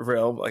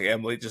realm. Like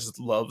Emily just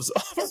loves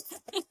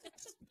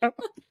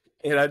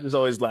and I just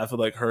always laugh at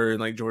like her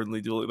and like Jordan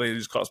Lee Dooley. They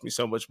just cost me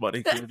so much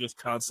money. They're just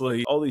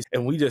constantly all these,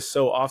 and we just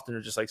so often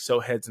are just like so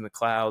heads in the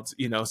clouds,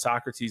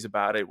 Socrates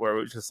about it, where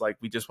it's just like,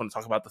 we just want to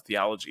talk about the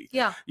theology,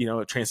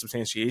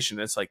 transubstantiation.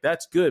 It's like,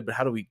 that's good, but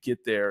how do we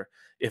get there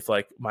if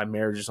like my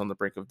marriage is on the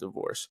brink of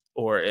divorce,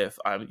 or if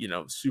I'm,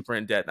 super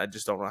in debt and I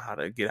just don't know how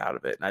to get out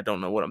of it and I don't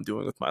know what I'm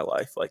doing with my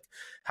life? Like,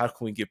 how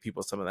can we give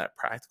people some of that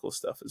practical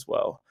stuff as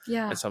well?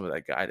 And some of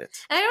that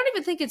guidance. And I don't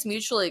even think it's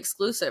mutually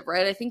exclusive,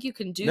 right? I think you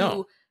can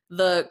do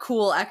the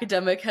cool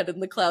academic head in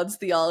the clouds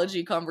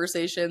theology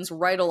conversations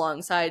right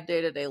alongside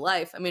day-to-day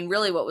life. I mean,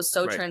 really what was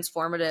so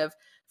transformative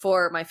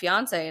for my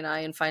fiance and I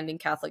in finding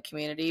Catholic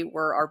community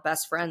were our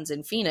best friends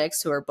in Phoenix,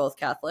 who are both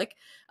Catholic.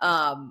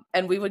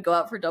 And we would go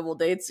out for double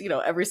dates,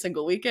 every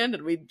single weekend,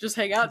 and we'd just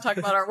hang out, talk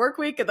about our work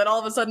week. And then all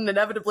of a sudden,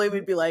 inevitably,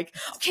 we'd be like,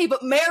 okay,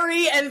 but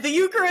Mary and the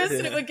Eucharist.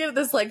 And it would get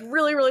this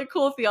really, really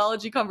cool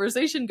theology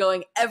conversation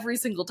going every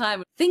single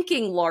time,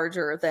 thinking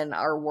larger than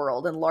our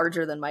world and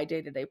larger than my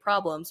day-to-day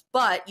problems.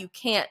 But you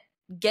can't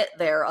get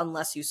there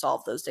unless you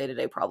solve those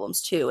day-to-day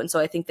problems too. And so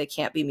I think they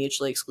can't be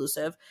mutually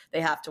exclusive. They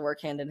have to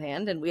work hand in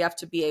hand. And we have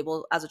to be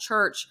able, as a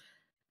church,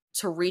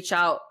 to reach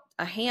out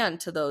a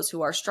hand to those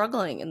who are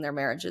struggling in their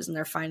marriages and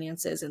their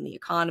finances and the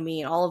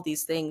economy and all of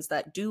these things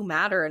that do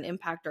matter and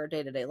impact our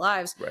day-to-day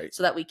lives,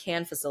 so that we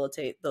can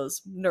facilitate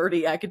those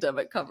nerdy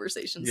academic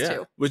conversations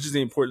too. Which is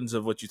the importance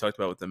of what you talked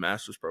about with the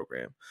master's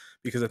program.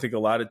 Because I think a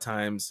lot of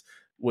times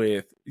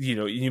with,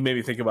 you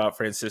maybe think about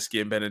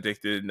Franciscan,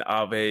 Benedictine,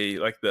 Ave,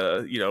 like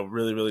the,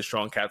 really, really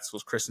strong Catholic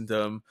schools,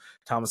 Christendom,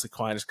 Thomas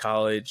Aquinas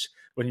College,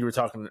 when you were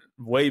talking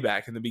way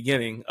back in the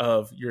beginning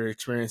of your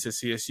experience at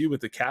CSU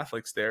with the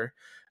Catholics there,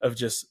 of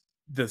just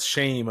the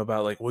shame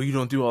about like, well, you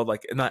don't do all,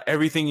 like, not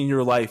everything in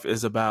your life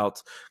is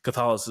about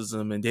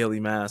Catholicism and daily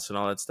mass and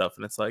all that stuff.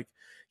 And it's like,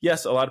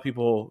 yes, a lot of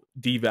people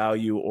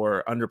devalue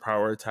or under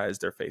prioritize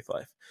their faith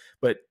life,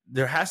 but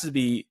there has to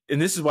be,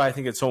 and this is why I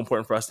think it's so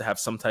important for us to have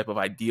some type of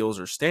ideals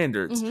or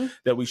standards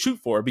that we shoot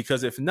for,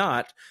 because if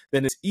not,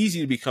 then it's easy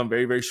to become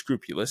very, very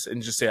scrupulous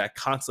and just say,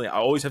 I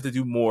always have to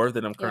do more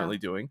than I'm currently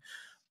doing.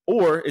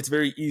 Or it's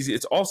very easy.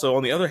 It's also,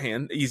 on the other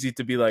hand, easy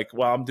to be like,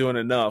 well, I'm doing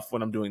enough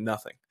when I'm doing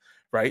nothing.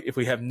 Right? If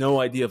we have no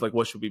idea of like,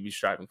 what should we be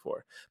striving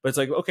for? But it's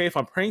like, okay, if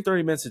I'm praying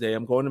 30 minutes a day,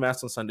 I'm going to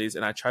mass on Sundays,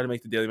 and I try to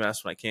make the daily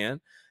mass when I can,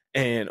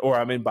 or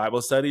I'm in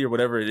Bible study or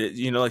whatever it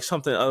is, like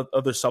something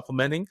other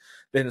supplementing,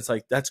 then it's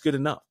like, that's good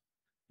enough,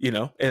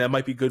 and that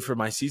might be good for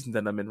my season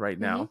that I'm in right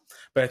now.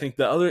 But I think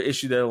the other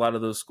issue that a lot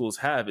of those schools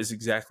have is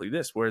exactly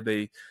this, where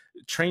they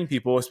train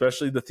people,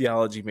 especially the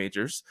theology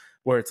majors,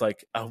 where it's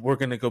like, we're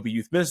going to go be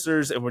youth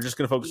ministers, and we're just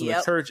going to focus on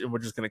the church, and we're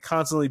just going to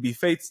constantly be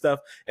faith stuff.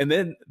 And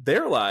then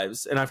their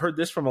lives, and I've heard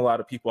this from a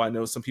lot of people. I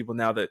know some people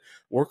now that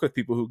work with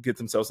people who get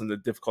themselves into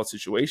difficult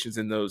situations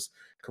in those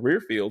career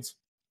fields,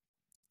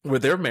 where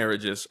their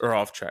marriages are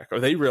off track,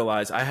 or they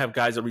realize, I have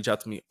guys that reach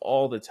out to me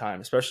all the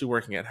time, especially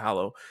working at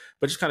Hallow,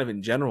 but just kind of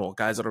in general,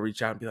 guys that'll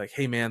reach out and be like,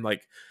 hey man,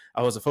 like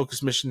I was a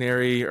focus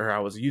missionary, or I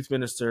was a youth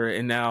minister,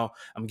 and now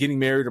I'm getting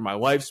married, or my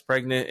wife's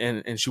pregnant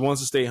and she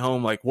wants to stay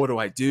home. Like, what do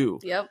I do?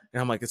 And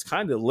I'm like, it's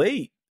kind of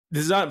late.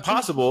 This is not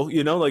impossible,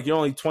 like you're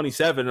only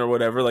 27 or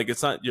whatever. Like,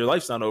 it's not, your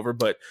life's not over,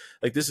 but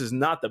like, this is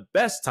not the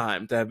best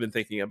time to have been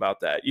thinking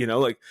about that.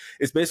 Like,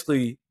 it's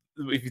basically,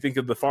 if you think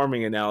of the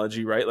farming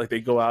analogy, right? Like, they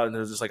go out and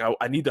they're just like,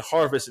 I need to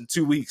harvest in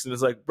 2 weeks. And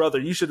it's like, brother,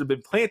 you should have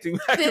been planting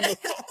back in the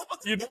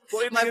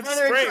fall. My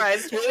brother in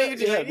Christ, what are you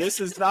doing? This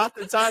is not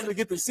the time to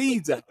get the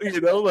seeds out,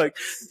 like,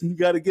 you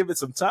got to give it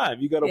some time.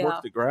 You got to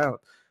work the ground.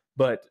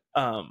 But,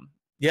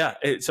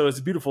 so it's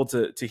beautiful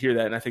to hear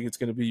that. And I think it's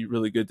going to be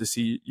really good to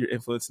see your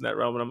influence in that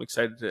realm. And I'm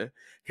excited to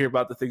hear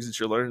about the things that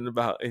you're learning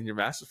about in your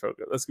master's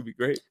program. That's going to be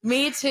great.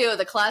 Me too.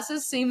 The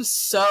classes seem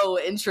so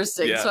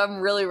interesting. So I'm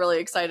really, really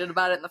excited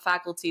about it. And the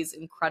faculty is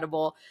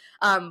incredible.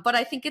 But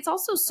I think it's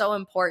also so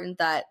important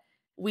that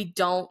we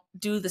don't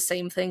do the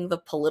same thing the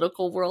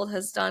political world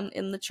has done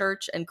in the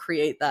church and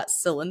create that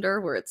cylinder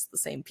where it's the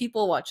same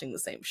people watching the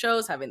same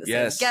shows, having the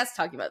same guests,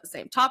 talking about the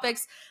same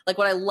topics. Like,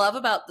 what I love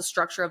about the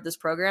structure of this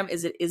program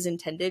is it is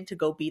intended to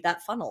go be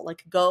that funnel.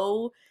 Like,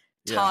 go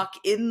talk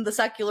in the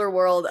secular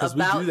world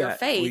about your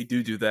faith. We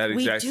do that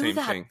exact same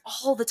thing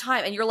all the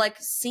time. And you're like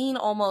seen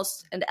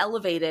almost and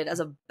elevated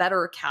as a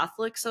better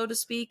Catholic, so to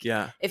speak.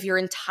 If your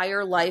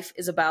entire life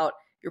is about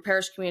your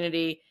parish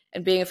community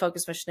and being a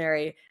focus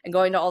missionary and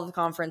going to all the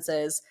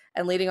conferences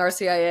and leading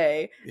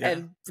RCIA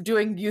and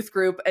doing youth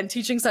group and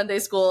teaching Sunday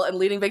school and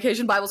leading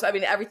vacation Bible school. I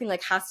mean, everything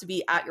like has to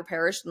be at your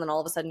parish. And then all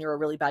of a sudden you're a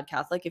really bad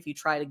Catholic if you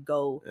try to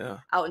go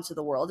out into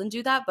the world and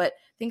do that. But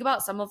think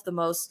about some of the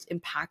most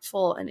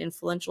impactful and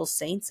influential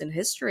saints in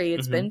history.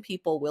 It's been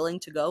people willing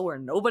to go where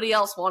nobody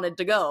else wanted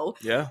to go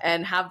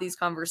and have these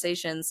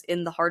conversations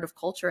in the heart of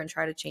culture and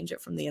try to change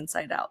it from the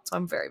inside out. So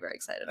I'm very, very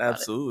excited about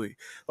it.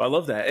 Well, I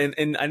love that.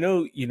 And I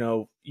know,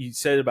 you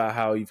said about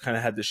how you've kind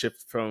of had to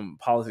shift from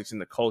politics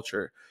into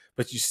culture,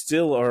 but you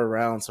still are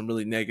around some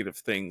really negative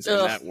things in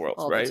that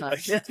world, right?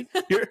 Like,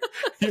 you're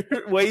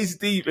waist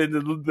deep in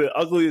the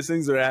ugliest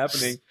things that are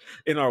happening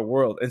in our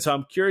world. And so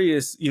I'm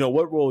curious,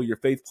 what role your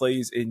faith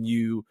plays in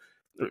you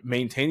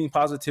maintaining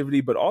positivity,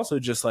 but also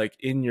just like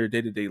in your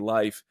day-to-day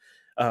life.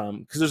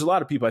 Because there's a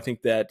lot of people, I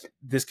think, that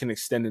this can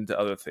extend into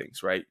other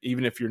things, right?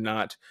 Even if you're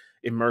not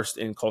immersed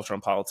in culture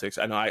and politics.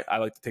 I know I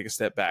like to take a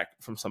step back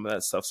from some of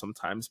that stuff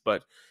sometimes,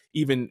 but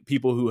even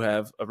people who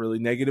have a really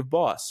negative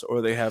boss,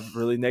 or they have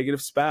really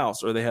negative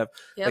spouse, or they have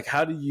like,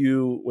 how do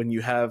you, when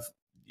you have,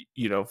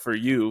 you know, for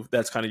you,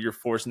 that's kind of your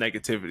forced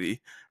negativity,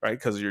 right?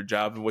 Because of your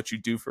job and what you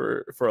do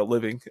for a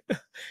living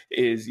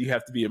is you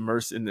have to be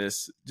immersed in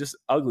this just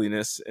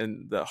ugliness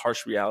and the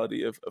harsh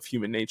reality of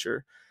human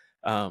nature.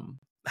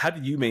 How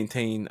do you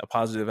maintain a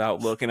positive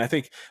outlook? And I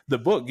think the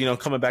book, you know,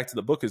 coming back to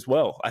the book as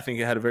well, I think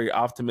it had a very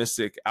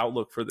optimistic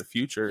outlook for the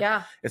future.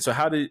 Yeah. And so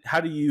how did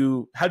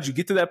you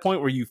get to that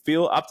point where you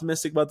feel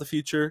optimistic about the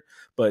future,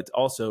 but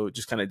also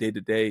just kind of day to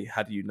day,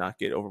 how do you not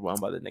get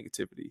overwhelmed by the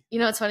negativity? You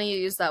know, it's funny you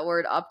use that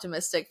word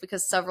optimistic,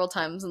 because several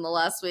times in the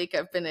last week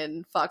I've been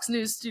in Fox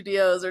News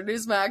studios or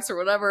Newsmax or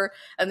whatever,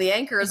 and the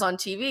anchors on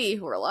TV,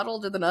 who are a lot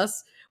older than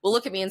us, will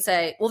look at me and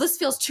say, well, this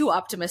feels too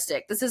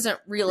optimistic. This isn't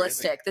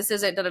realistic. Really? This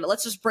isn't,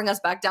 let's just bring us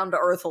back down to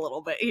earth a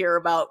little bit here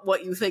about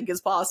what you think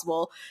is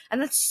possible. And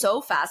that's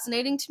so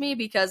fascinating to me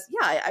because,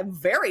 yeah, I'm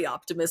very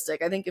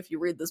optimistic. I think if you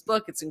read this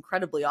book, it's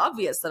incredibly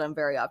obvious that I'm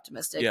very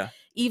optimistic. Yeah.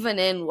 Even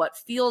in what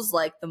feels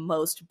like the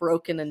most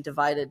broken and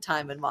divided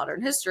time in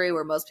modern history,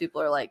 where most people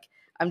are like,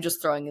 I'm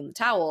just throwing in the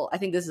towel. I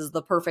think this is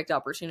the perfect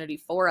opportunity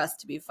for us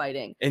to be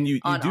fighting. And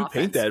you do offense.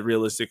 Paint that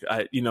realistic.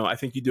 You know, I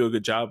think you do a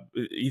good job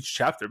each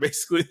chapter.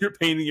 Basically,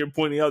 you're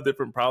pointing out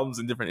different problems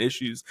and different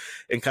issues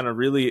and kind of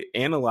really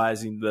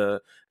analyzing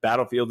the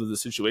battlefield of the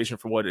situation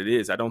for what it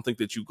is. I don't think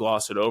that you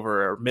gloss it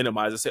over or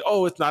minimize it, say,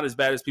 oh, it's not as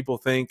bad as people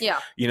think. Yeah.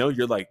 You know,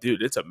 you're like,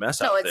 dude, it's a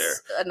mess out there.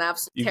 It's an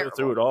absolute You terrible. go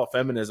through it all,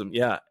 feminism.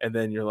 Yeah. And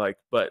then you're like,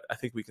 but I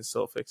think we can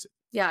still fix it.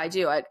 Yeah, I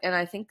do. And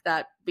I think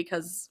that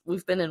because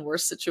we've been in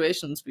worse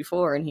situations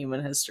before in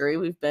human history,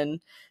 we've been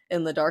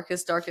in the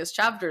darkest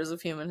chapters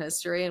of human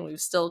history, and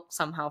we've still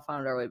somehow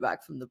found our way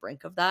back from the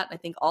brink of that. I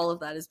think all of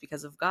that is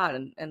because of God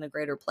and a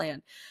greater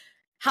plan.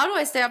 How do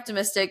I stay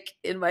optimistic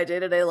in my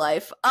day-to-day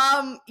life?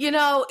 You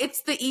know,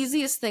 it's the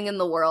easiest thing in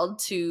the world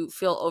to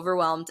feel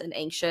overwhelmed and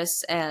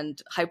anxious and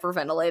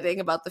hyperventilating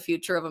about the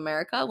future of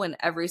America when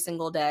every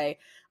single day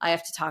I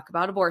have to talk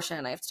about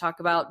abortion. I have to talk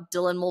about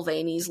Dylan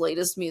Mulvaney's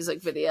latest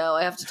music video.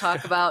 I have to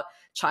talk about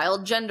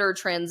child gender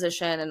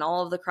transition and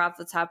all of the crap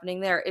that's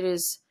happening there. It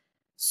is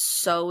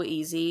so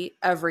easy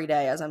every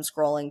day as I'm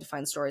scrolling to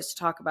find stories to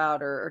talk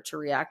about or to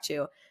react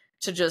to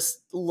just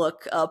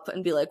look up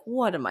and be like,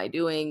 what am I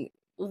doing?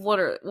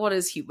 What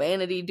is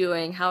humanity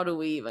doing? How do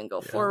we even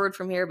go forward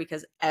from here?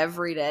 Because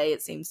every day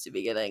it seems to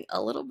be getting a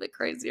little bit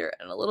crazier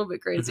and a little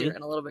bit crazier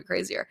and a little bit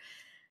crazier.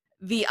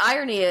 The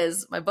irony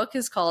is my book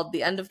is called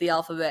The End of the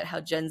Alphabet,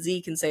 How Gen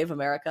Z Can Save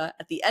America.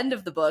 At the end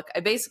of the book, I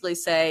basically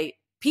say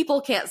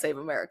people can't save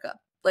America.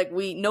 Like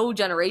no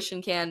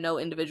generation can, no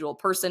individual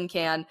person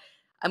can.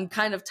 I'm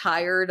kind of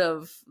tired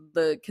of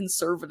the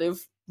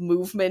conservative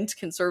movement,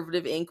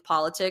 conservative ink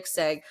politics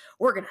saying,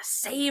 we're going to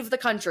save the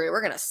country.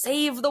 We're going to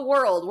save the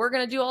world. We're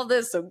going to do all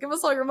this. So give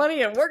us all your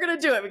money and we're going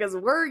to do it because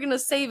we're going to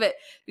save it.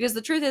 Because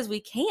the truth is we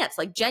can't.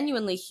 Like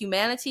genuinely,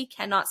 humanity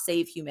cannot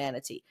save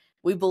humanity.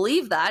 We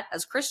believe that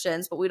as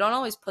Christians, but we don't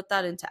always put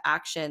that into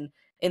action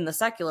in the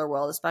secular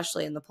world,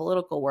 especially in the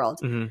political world.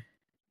 Mm-hmm.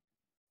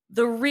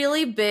 The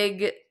really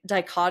big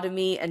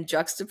dichotomy and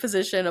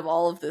juxtaposition of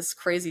all of this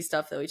crazy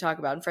stuff that we talk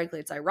about, and frankly,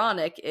 it's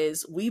ironic,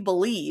 is we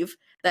believe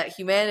that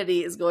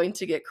humanity is going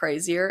to get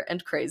crazier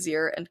and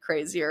crazier and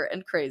crazier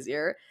and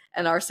crazier,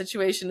 and our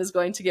situation is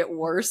going to get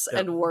worse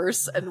and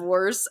worse and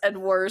worse and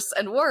worse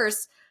and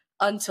worse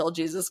until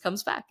Jesus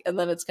comes back, and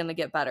then it's going to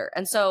get better.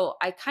 And so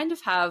I kind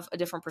of have a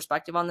different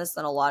perspective on this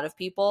than a lot of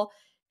people.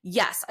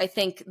 Yes, I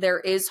think there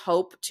is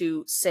hope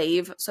to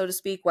save, so to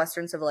speak,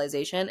 Western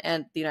civilization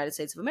and the United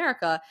States of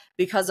America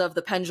because of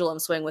the pendulum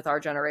swing with our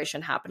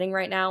generation happening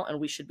right now. And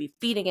we should be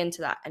feeding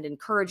into that and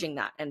encouraging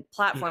that and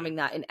platforming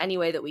that in any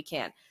way that we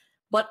can.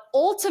 But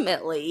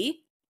ultimately,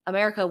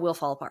 America will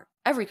fall apart.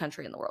 Every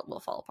country in the world will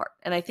fall apart.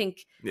 And I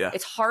think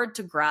it's hard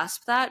to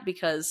grasp that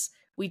because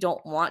we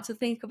don't want to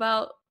think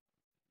about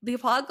the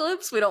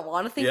apocalypse. We don't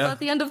want to think about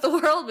the end of the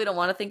world. We don't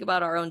want to think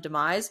about our own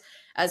demise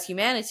as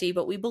humanity,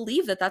 but we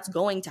believe that that's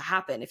going to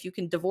happen. If you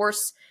can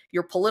divorce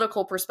your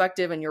political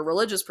perspective and your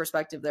religious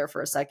perspective there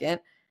for a second,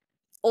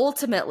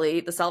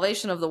 ultimately the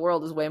salvation of the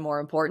world is way more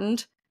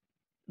important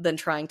than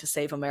trying to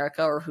save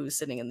America or who's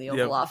sitting in the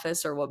Oval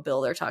Office or what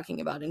bill they're talking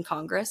about in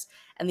Congress.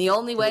 And the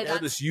only way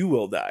that you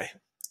will die.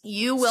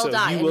 You will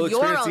die, and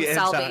your own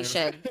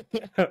salvation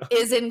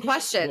is in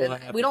question.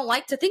 And we don't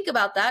like to think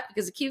about that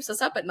because it keeps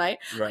us up at night.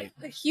 Right.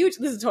 This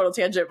is a total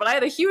tangent, but I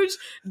had a huge,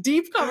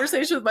 deep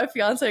conversation with my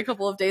fiance a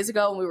couple of days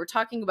ago, and we were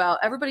talking about,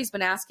 everybody's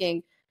been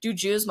asking, do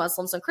Jews,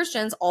 Muslims, and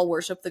Christians all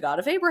worship the God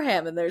of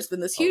Abraham? And there's been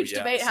this huge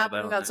debate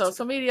happening on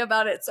social media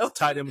about it. So it's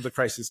tied in with the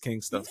Crisis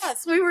King stuff.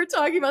 Yes, we were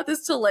talking about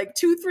this till like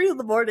 2, 3 in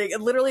the morning,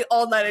 and literally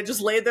all night I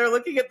just laid there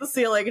looking at the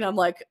ceiling, and I'm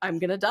like, I'm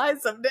gonna die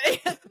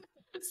someday.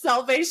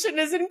 Salvation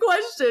is in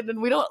question, and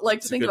we don't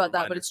like to think about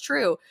that, but it's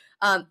true.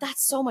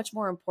 That's so much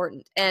more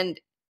important. And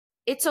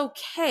it's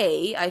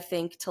okay, I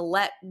think, to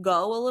let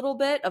go a little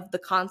bit of the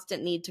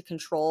constant need to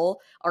control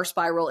our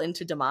spiral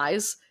into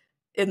demise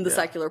in the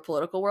secular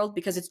political world,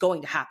 because it's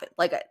going to happen.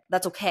 Like,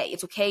 that's okay.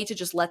 It's okay to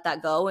just let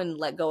that go and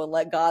let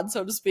God,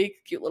 so to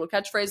speak. Cute little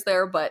catchphrase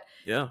there, but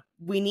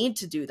we need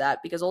to do that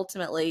because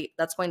ultimately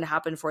that's going to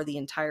happen for the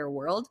entire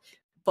world.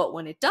 But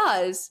when it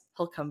does,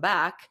 he'll come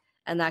back.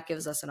 And that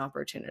gives us an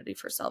opportunity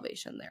for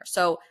salvation there.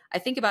 So I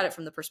think about it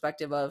from the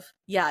perspective of,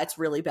 yeah, it's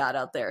really bad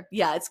out there.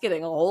 Yeah, it's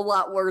getting a whole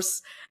lot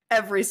worse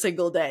every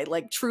single day.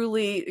 Like,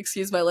 truly,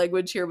 excuse my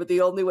language here, but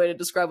the only way to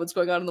describe what's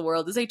going on in the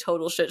world is a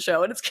total shit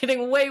show. And it's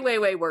getting way, way,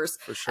 way worse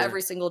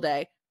every single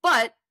day.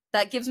 But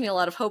that gives me a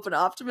lot of hope and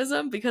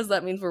optimism, because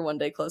that means we're one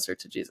day closer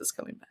to Jesus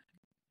coming back.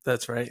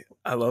 That's right.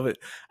 I love it.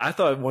 I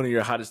thought one of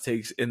your hottest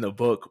takes in the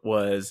book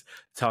was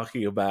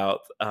talking about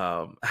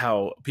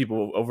how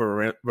people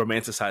over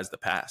romanticize the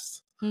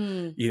past,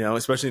 you know,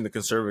 especially in the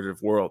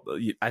conservative world.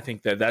 I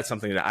think that that's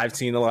something that I've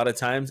seen a lot of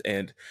times.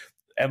 And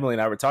Emily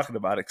and I were talking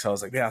about it because I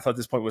was like, man, I thought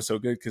this point was so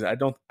good, because I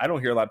don't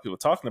hear a lot of people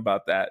talking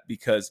about that.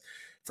 Because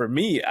for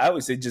me, I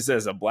would say, just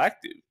as a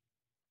Black dude,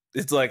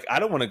 it's like, I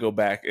don't want to go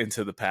back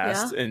into the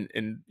past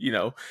and you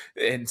know,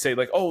 and say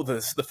like, oh, the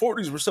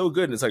 40s were so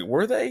good. And it's like,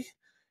 were they?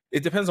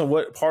 It depends on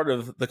what part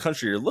of the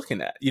country you're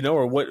looking at, you know,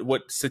 or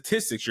what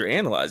statistics you're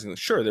analyzing.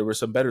 Sure, there were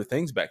some better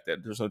things back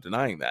then. There's no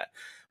denying that.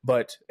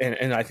 But,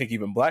 and I think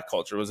even Black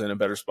culture was in a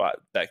better spot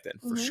back then,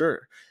 for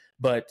sure.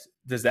 But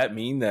does that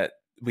mean that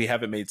we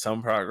haven't made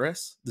some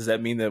progress? Does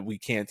that mean that we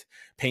can't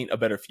paint a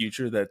better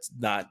future that's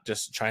not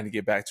just trying to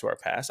get back to our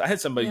past? I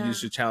had somebody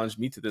used to challenge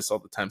me to this all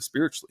the time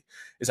spiritually,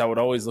 is I would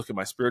always look at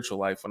my spiritual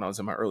life when I was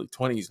in my early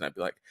 20s, and I'd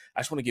be like, I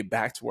just want to get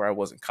back to where I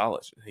was in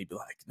college. And he'd be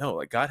like, no,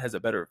 like, God has a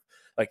better,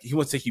 like, he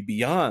wants to take you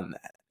beyond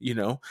that, you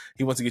know?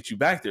 He wants to get you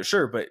back there,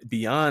 sure, but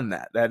beyond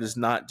that, that is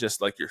not just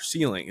like your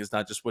ceiling. It's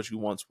not just what you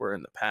once were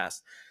in the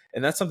past.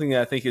 And that's something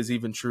that I think is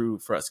even true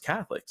for us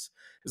Catholics.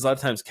 Because a lot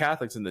of times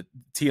Catholics in the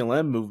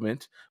TLM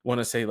movement want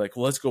to say like,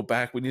 well, let's go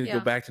back. We need to go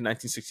back to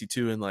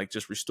 1962 and like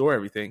just restore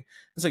everything.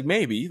 It's like,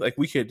 maybe, like,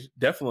 we could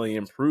definitely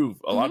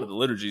improve a lot of the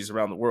liturgies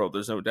around the world.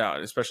 There's no doubt,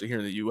 and especially here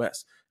in the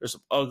US. There's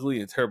some ugly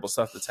and terrible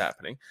stuff that's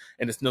happening.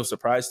 And it's no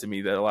surprise to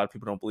me that a lot of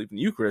people don't believe in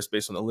the Eucharist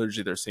based on the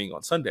liturgy they're seeing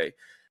on Sunday.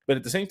 But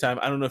at the same time,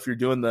 I don't know if you're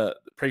doing the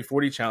Pray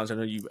 40 challenge. I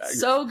know you're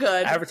so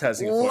good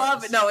advertising it.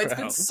 Love it. No, it's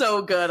been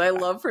so good. I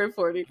love Pray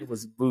 40. It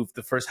was moved.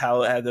 The first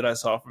Hallowed ad that I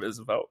saw from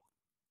Isabel.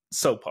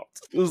 So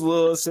pumped. It was a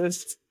little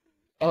assist.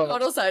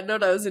 Total side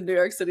note, I was in New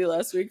York City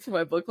last week for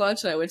my book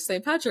launch, and I went to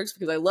St. Patrick's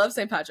because I love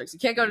St. Patrick's. You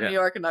can't go to New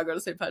York and not go to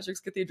St.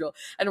 Patrick's Cathedral.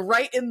 And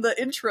right in the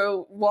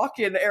intro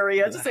walk-in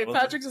area to St.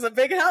 Patrick's is a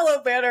big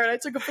Hallow banner, and I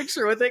took a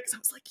picture with it because I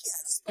was like,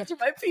 yes, those are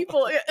my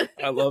people.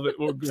 I love it.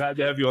 We're glad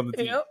to have you on the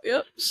team.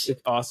 Yep.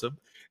 It's awesome.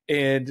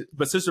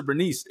 But Sister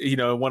Bernice, you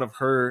know, one of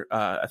her,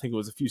 I think it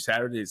was a few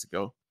Saturdays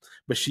ago,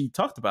 but she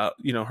talked about,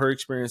 you know, her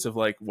experience of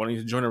like wanting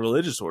to join a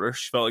religious order.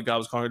 She felt like God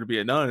was calling her to be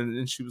a nun.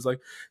 And she was like,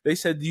 they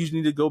said, you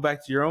need to go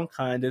back to your own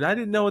kind. And I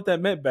didn't know what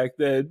that meant back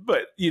then.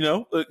 But, you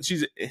know,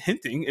 she's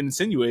hinting and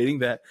insinuating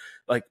that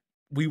like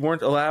we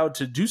weren't allowed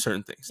to do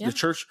certain things. The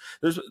church,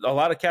 there's a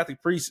lot of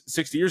Catholic priests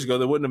 60 years ago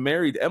that wouldn't have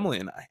married Emily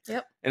and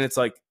I. And it's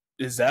like,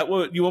 is that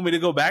what you want me to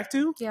go back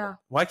to? Yeah.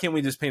 Why can't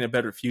we just paint a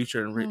better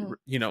future? And,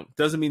 you know,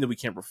 doesn't mean that we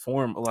can't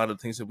reform a lot of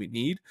the things that we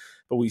need,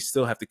 but we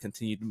still have to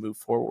continue to move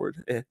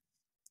forward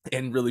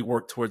and really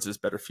work towards this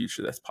better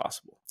future that's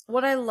possible.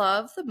 What I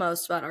love the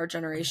most about our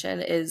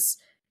generation is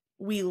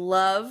we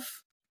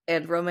love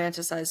and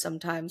romanticize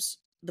sometimes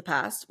the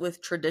past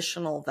with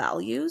traditional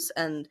values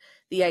and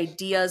the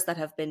ideas that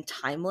have been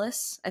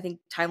timeless. I think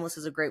timeless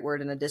is a great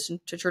word in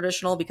addition to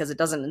traditional, because it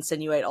doesn't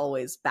insinuate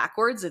always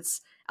backwards. It's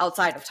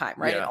outside of time,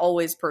 right? It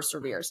always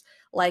perseveres,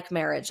 like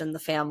marriage and the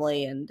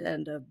family and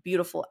a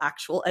beautiful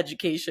actual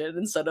education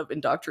instead of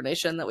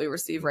indoctrination that we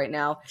receive right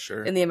now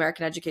in the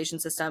American education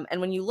system. And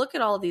when you look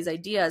at all of these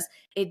ideas,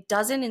 it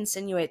doesn't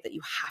insinuate that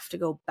you have to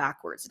go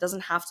backwards. It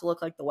doesn't have to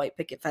look like the white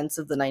picket fence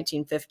of the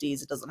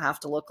 1950s. It doesn't have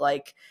to look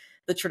like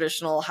the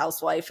traditional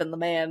housewife and the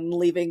man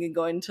leaving and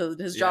going to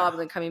his job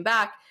and then coming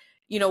back.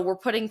 You know, we're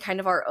putting kind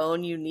of our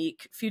own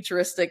unique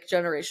futuristic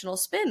generational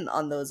spin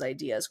on those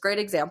ideas. Great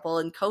example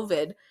in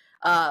COVID,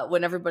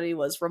 when everybody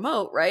was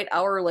remote, right?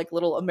 Our like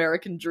little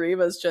American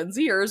dream as Gen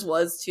Zers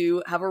was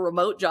to have a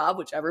remote job,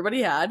 which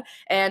everybody had,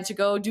 and to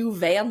go do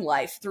van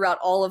life throughout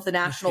all of the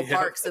national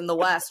parks in the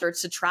West, or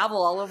to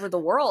travel all over the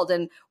world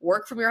and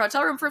work from your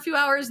hotel room for a few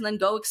hours and then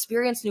go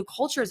experience new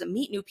cultures and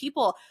meet new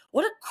people.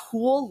 What a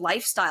cool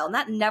lifestyle. And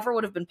that never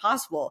would have been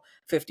possible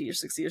 50 or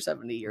 60 or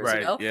 70 years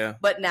ago. Yeah.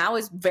 But now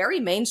is very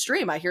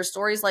mainstream. I hear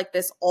stories like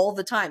this all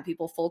the time.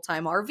 People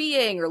full-time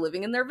RVing or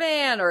living in their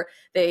van, or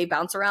they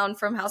bounce around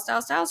from house to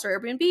house to house, or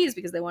Airbnbs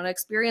because they want to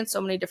experience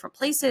so many different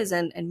places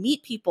and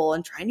meet people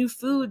and try new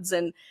foods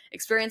and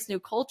experience new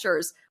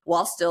cultures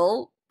while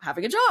still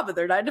having a job at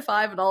their 9 to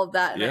 5 and all of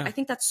that. And I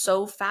think that's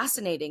so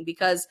fascinating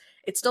because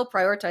it still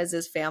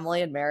prioritizes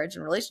family and marriage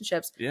and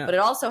relationships, but it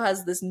also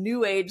has this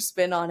new age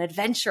spin on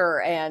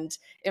adventure and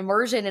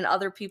immersion in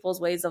other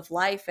people's ways of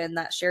life and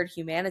that shared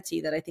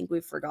humanity that I think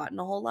we've forgotten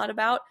a whole lot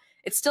about.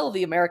 It's still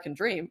the American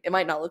dream. It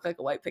might not look like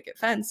a white picket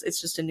fence. It's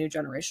just a new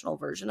generational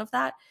version of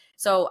that.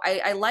 So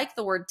I like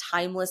the word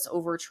timeless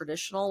over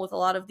traditional with a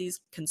lot of these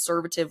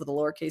conservative with a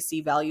lowercase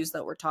c values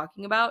that we're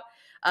talking about.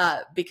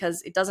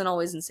 because it doesn't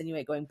always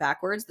insinuate going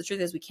backwards. The truth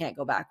is we can't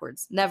go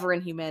backwards. Never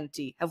in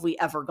humanity have we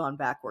ever gone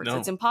backwards. No.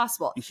 It's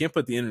impossible. You can't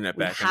put the internet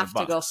back in the box. We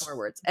have to go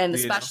forwards. And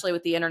especially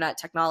with the internet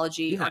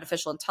technology,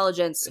 artificial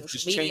intelligence,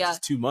 social media. Changes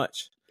too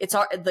much. It's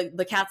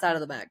the cat's out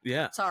of the bag.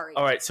 Yeah. Sorry.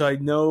 All right. So I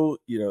know,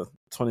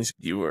 20,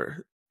 you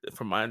were,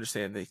 from my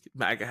understanding,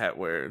 MAGA hat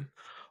wearing,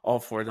 all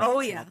for them. Oh,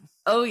 yeah.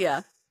 Oh,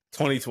 yeah.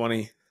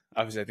 2020,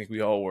 obviously, I think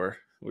we all were.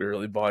 We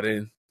really bought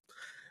in.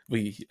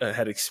 We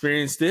had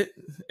experienced it,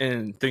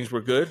 and things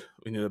were good.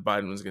 We knew that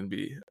Biden was going to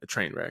be a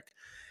train wreck.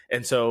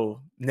 And so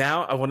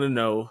now I want to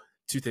know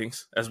two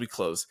things as we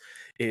close.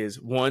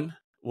 Is one,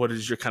 what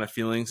is your kind of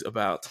feelings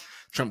about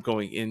Trump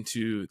going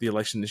into the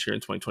election this year in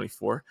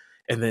 2024?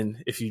 And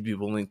then if you'd be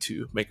willing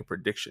to make a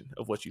prediction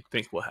of what you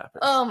think will happen.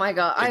 Oh my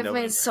God. I've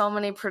made so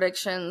many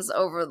predictions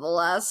over the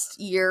last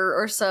year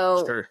or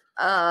so. Sure.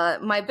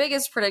 My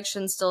biggest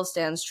prediction still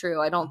stands true.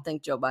 I don't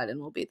think Joe Biden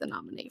will be the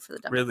nominee for the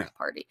Democrat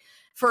Party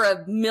for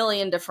a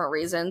million different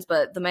reasons,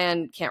 but the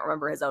man can't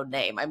remember his own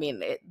name. I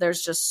mean,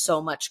 there's just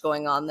so much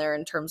going on there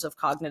in terms of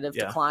cognitive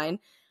decline.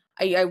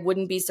 I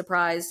wouldn't be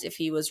surprised if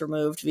he was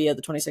removed via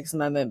the 26th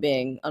Amendment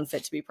being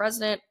unfit to be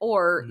president,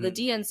 or the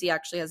DNC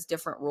actually has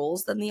different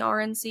rules than the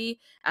RNC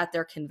at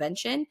their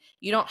convention.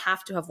 You don't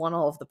have to have won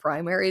all of the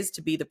primaries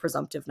to be the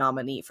presumptive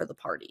nominee for the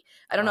party.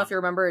 I don't know if you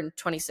remember in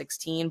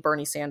 2016,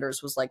 Bernie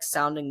Sanders was like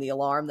sounding the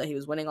alarm that he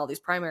was winning all these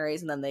primaries,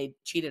 and then they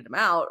cheated him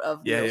out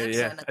of the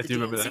election at the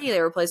DNC.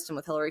 They replaced him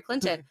with Hillary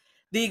Clinton.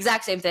 The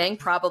exact same thing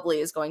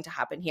probably is going to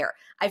happen here.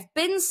 I've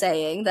been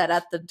saying that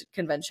at the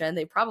convention,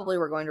 they probably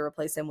were going to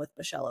replace him with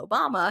Michelle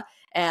Obama.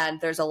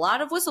 And there's a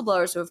lot of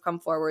whistleblowers who have come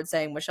forward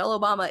saying Michelle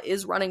Obama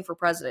is running for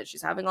president.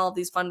 She's having all of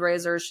these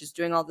fundraisers. She's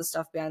doing all this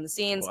stuff behind the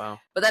scenes. Wow.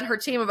 But then her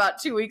team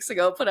about 2 weeks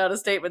ago put out a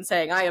statement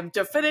saying, I am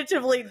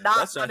definitively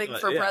not running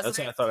for president. That's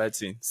what I thought I'd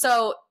seen.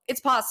 So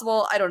it's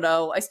possible. I don't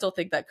know. I still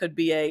think that could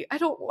be I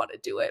don't want to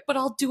do it, but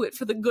I'll do it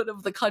for the good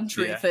of the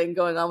country thing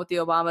going on with the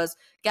Obamas.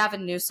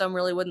 Gavin Newsom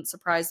really wouldn't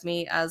surprise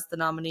me as the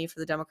nominee for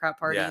the Democrat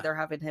Party. They're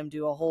having him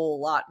do a whole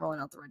lot, rolling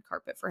out the red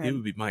carpet for him. He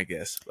would be my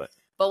guess, but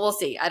we'll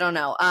see. I don't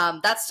know.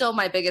 That's still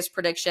my biggest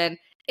prediction.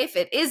 If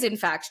it is in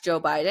fact Joe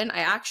Biden, I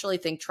actually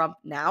think Trump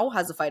now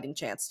has a fighting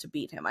chance to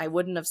beat him. I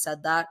wouldn't have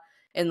said that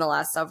in the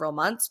last several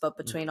months, but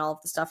between all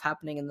of the stuff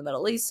happening in the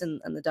Middle East and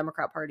the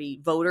Democrat Party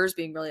voters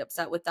being really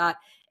upset with that,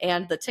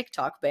 and the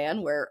TikTok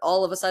ban, where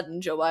all of a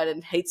sudden Joe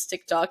Biden hates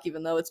TikTok,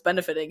 even though it's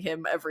benefiting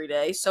him every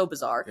day. So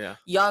bizarre. Yeah.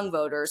 Young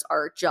voters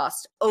are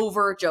just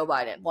over Joe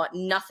Biden, want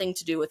nothing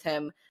to do with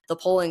him. The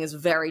polling is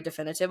very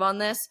definitive on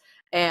this.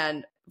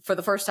 And for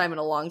the first time in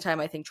a long time,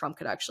 I think Trump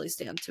could actually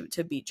stand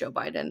to beat Joe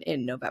Biden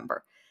in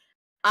November.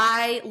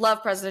 I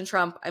love President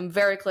Trump. I'm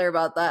very clear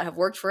about that. I have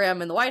worked for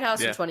him in the White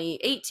House in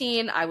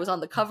 2018. I was on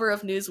the cover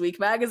of Newsweek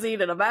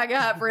magazine in a MAGA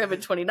hat for him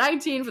in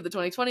 2019 for the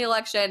 2020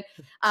 election.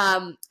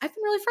 I've been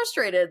really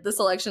frustrated this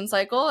election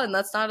cycle, and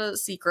that's not a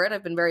secret.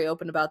 I've been very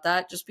open about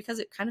that just because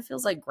it kind of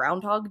feels like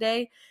Groundhog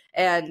Day.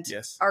 And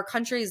our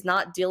country is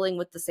not dealing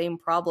with the same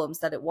problems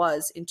that it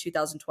was in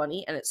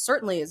 2020, and it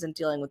certainly isn't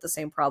dealing with the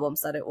same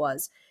problems that it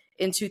was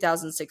in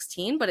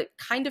 2016, but it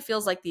kind of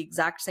feels like the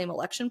exact same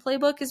election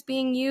playbook is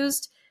being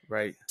used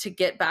to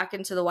get back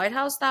into the White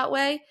House that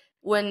way.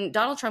 When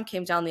Donald Trump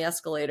came down the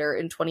escalator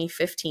in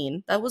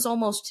 2015, that was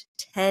almost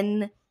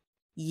 10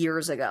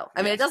 years ago.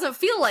 I mean, it doesn't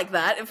feel like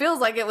that. It feels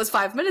like it was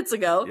 5 minutes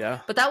ago,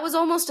 but that was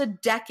almost a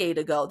decade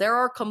ago. There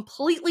are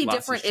completely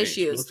different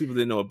issues. Most people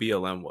didn't know what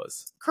BLM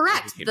was.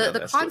 Correct.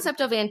 The concept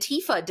of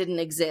Antifa didn't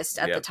exist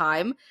at the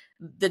time.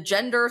 The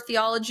gender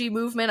theology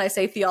movement, I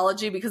say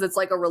theology because it's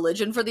like a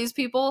religion for these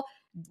people,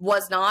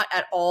 was not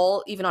at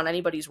all even on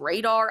anybody's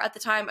radar at the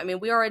time. I mean,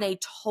 we are in a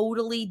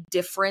totally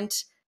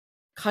different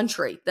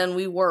country than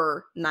we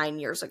were 9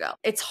 years ago.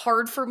 It's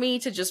hard for me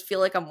to just feel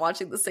like I'm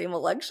watching the same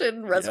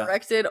election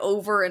resurrected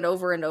over and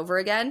over and over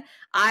again.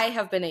 I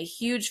have been a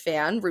huge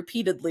fan,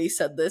 repeatedly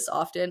said this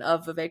often,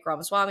 of Vivek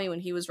Ramaswamy when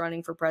he was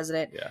running for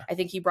president. I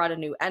think he brought a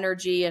new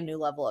energy, a new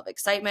level of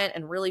excitement,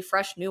 and really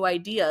fresh new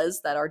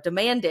ideas that are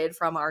demanded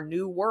from our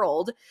new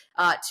world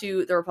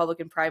to the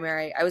Republican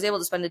primary. I was able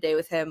to spend a day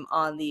with him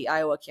on the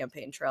Iowa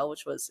campaign trail,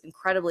 which was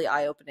incredibly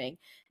eye-opening,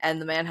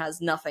 and the man has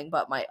nothing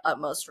but my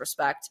utmost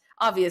respect.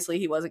 Obviously,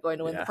 he wasn't going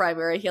to win the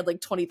primary. He had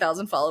like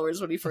 20,000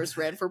 followers when he first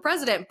ran for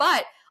president,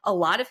 but a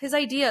lot of his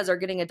ideas are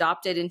getting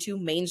adopted into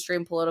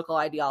mainstream political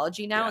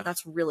ideology now, and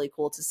that's really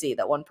cool to see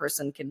that one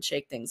person can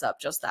shake things up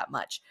just that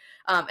much.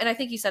 And I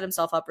think he set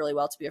himself up really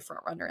well to be a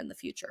front runner in the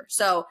future.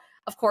 So,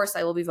 of course,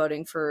 I will be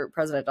voting for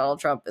President Donald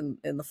Trump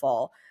in the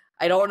fall.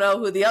 I don't know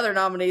who the other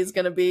nominee is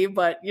going to be,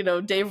 but, you know,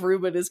 Dave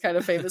Rubin is kind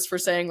of famous for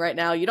saying right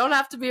now, you don't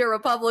have to be a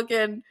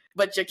Republican,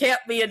 but you can't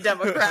be a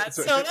Democrat.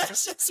 So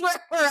that's just where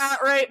we're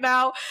at right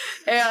now.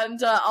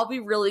 And I'll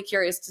be really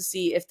curious to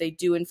see if they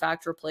do, in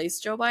fact, replace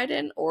Joe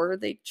Biden or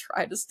they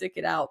try to stick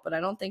it out. But I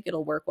don't think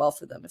it'll work well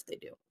for them if they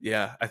do.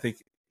 I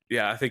think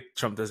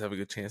Trump does have a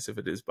good chance if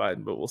it is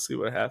Biden, but we'll see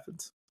what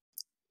happens.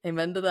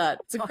 Amen to that.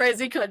 It's a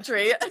crazy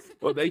country.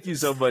 Well, thank you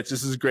so much.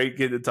 This is great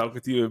getting to talk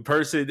with you in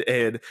person.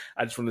 And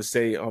I just want to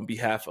say on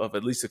behalf of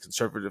at least the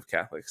conservative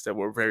Catholics that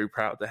we're very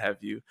proud to have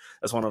you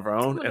as one of our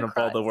own and of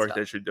all the work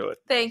that you're doing.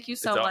 Thank you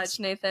so much,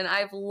 awesome. Nathan.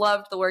 I've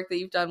loved the work that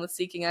you've done with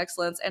Seeking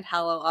Excellence and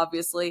Hallow,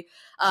 obviously.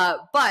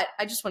 But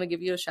I just want to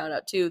give you a shout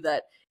out too,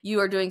 that you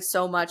are doing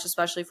so much,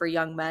 especially for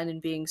young men,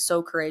 and being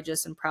so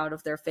courageous and proud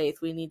of their faith.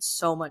 We need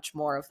so much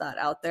more of that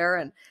out there.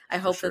 And I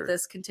hope that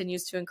this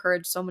continues to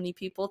encourage so many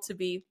people to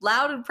be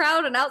loud and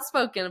proud and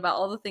outspoken about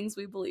all the things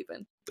we believe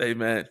in.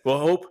 Amen. Well,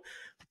 hope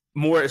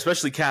more,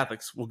 especially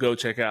Catholics, will go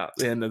check out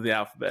The End of the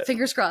Alphabet.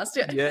 Fingers crossed.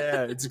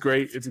 Yeah, it's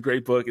great. It's a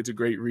great book. It's a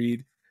great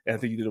read. And I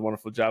think you did a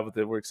wonderful job with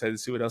it. We're excited to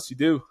see what else you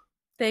do.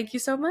 Thank you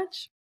so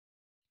much.